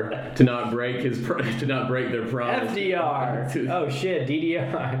DDR to not break their promise. FDR. To- Oh shit,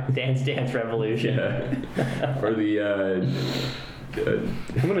 DDR. Dance Dance Revolution. Or the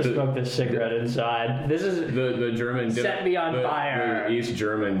I'm gonna smoke this cigarette inside. This is the German Set me on fire. The East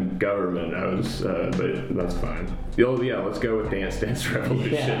German government knows, but that's fine. Yeah, let's go with Dance Dance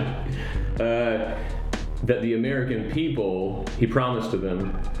Revolution. That the American people, he promised to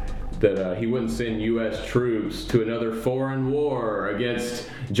them that he wouldn't send U.S. troops to another foreign war against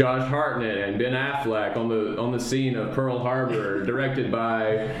Josh Hartnett and Ben Affleck on the scene of Pearl Harbor, directed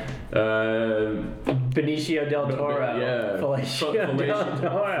by Benicio del Toro. Yeah, Felicio del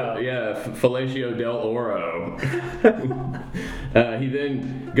Toro. Felicio del Oro. He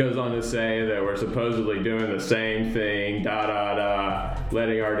then goes on to say that we're supposedly doing the same thing,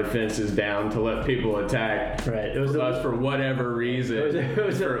 letting our defenses down to let people attack Right. It was us for whatever reason. it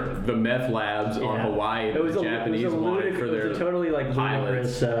was for the meth labs on Yeah. Hawaii It that was the a Japanese it was a wanted for it their was a totally like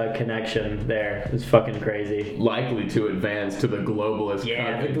pilots. ludicrous connection there. It was fucking crazy. likely to advance to the globalist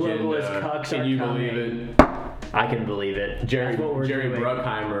Yeah, cuck the globalist agenda. cucks Can are you coming. believe it? I can believe it. Jerry That's what we're doing.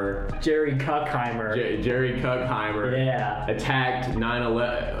 Bruckheimer. Jerry Kuckheimer. Jerry Kuckheimer Yeah. attacked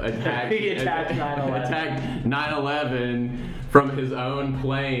 9/11. He attacked 9/11. Attacked 9/11 from his own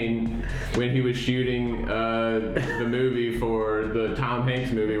plane when he was shooting the movie for the Tom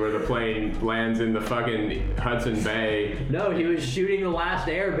Hanks movie where the plane lands in the fucking Hudson Bay. No, he was shooting The Last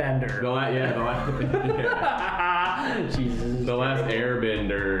Airbender. Jesus. The last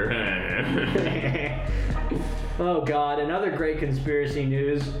Airbender. Oh God! Another great conspiracy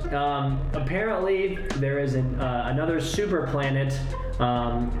news. Apparently, there is another super planet,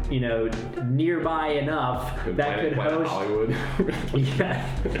 nearby enough that could host. Hollywood. Yeah,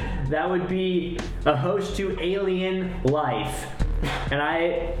 that would be a host to alien life, and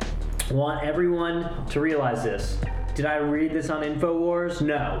I want everyone to realize this. Did I read this on InfoWars?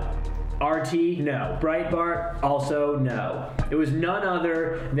 No. RT? No. Breitbart? Also no. It was none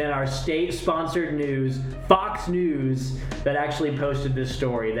other than our state-sponsored news, Fox News, that actually posted this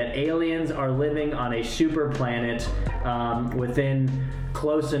story, that aliens are living on a super planet within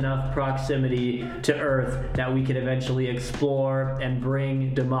close enough proximity to Earth that we could eventually explore and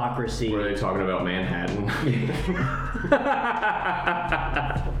bring democracy. Were they talking about Manhattan?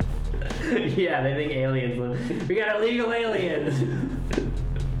 Yeah, they think aliens live. We got illegal aliens.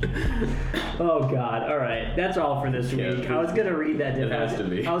 Oh God! All right, that's all for this Yeah, week. I was gonna read that. it has to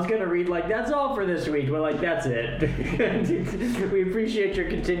be. I was gonna read like that's all for this week. We're like that's it. We appreciate your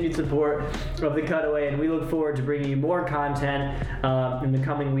continued support of The Cutaway, and we look forward to bringing you more content in the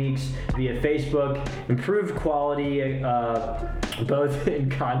coming weeks via Facebook. Improved quality, both in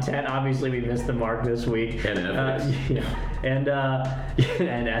content. Obviously, we missed the mark this week. And ethics. And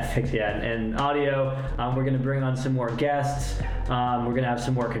ethics, yeah, and audio. We're going to bring on some more guests. We're going to have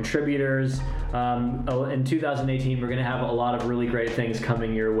some more contributors. In 2018, we're going to have a lot of really great things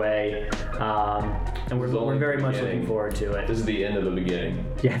coming your way, and we're very much looking forward to it. This is the end of the beginning.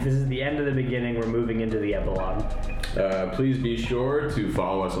 Yeah, this is the end of the beginning. We're moving into the epilogue. Please be sure to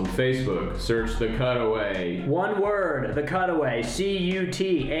follow us on Facebook. Search The Cutaway. One word, The Cutaway.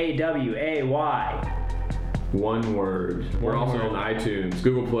 CUTAWAY. One word. We're also on iTunes,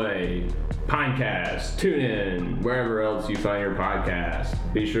 Google Play, Pinecast, TuneIn, wherever else you find your podcast.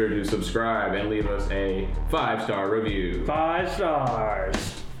 Be sure to subscribe and leave us a 5-star review. 5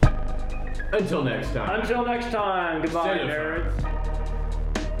 stars. Until next time. Until next time. Goodbye, Cinephobe. nerds.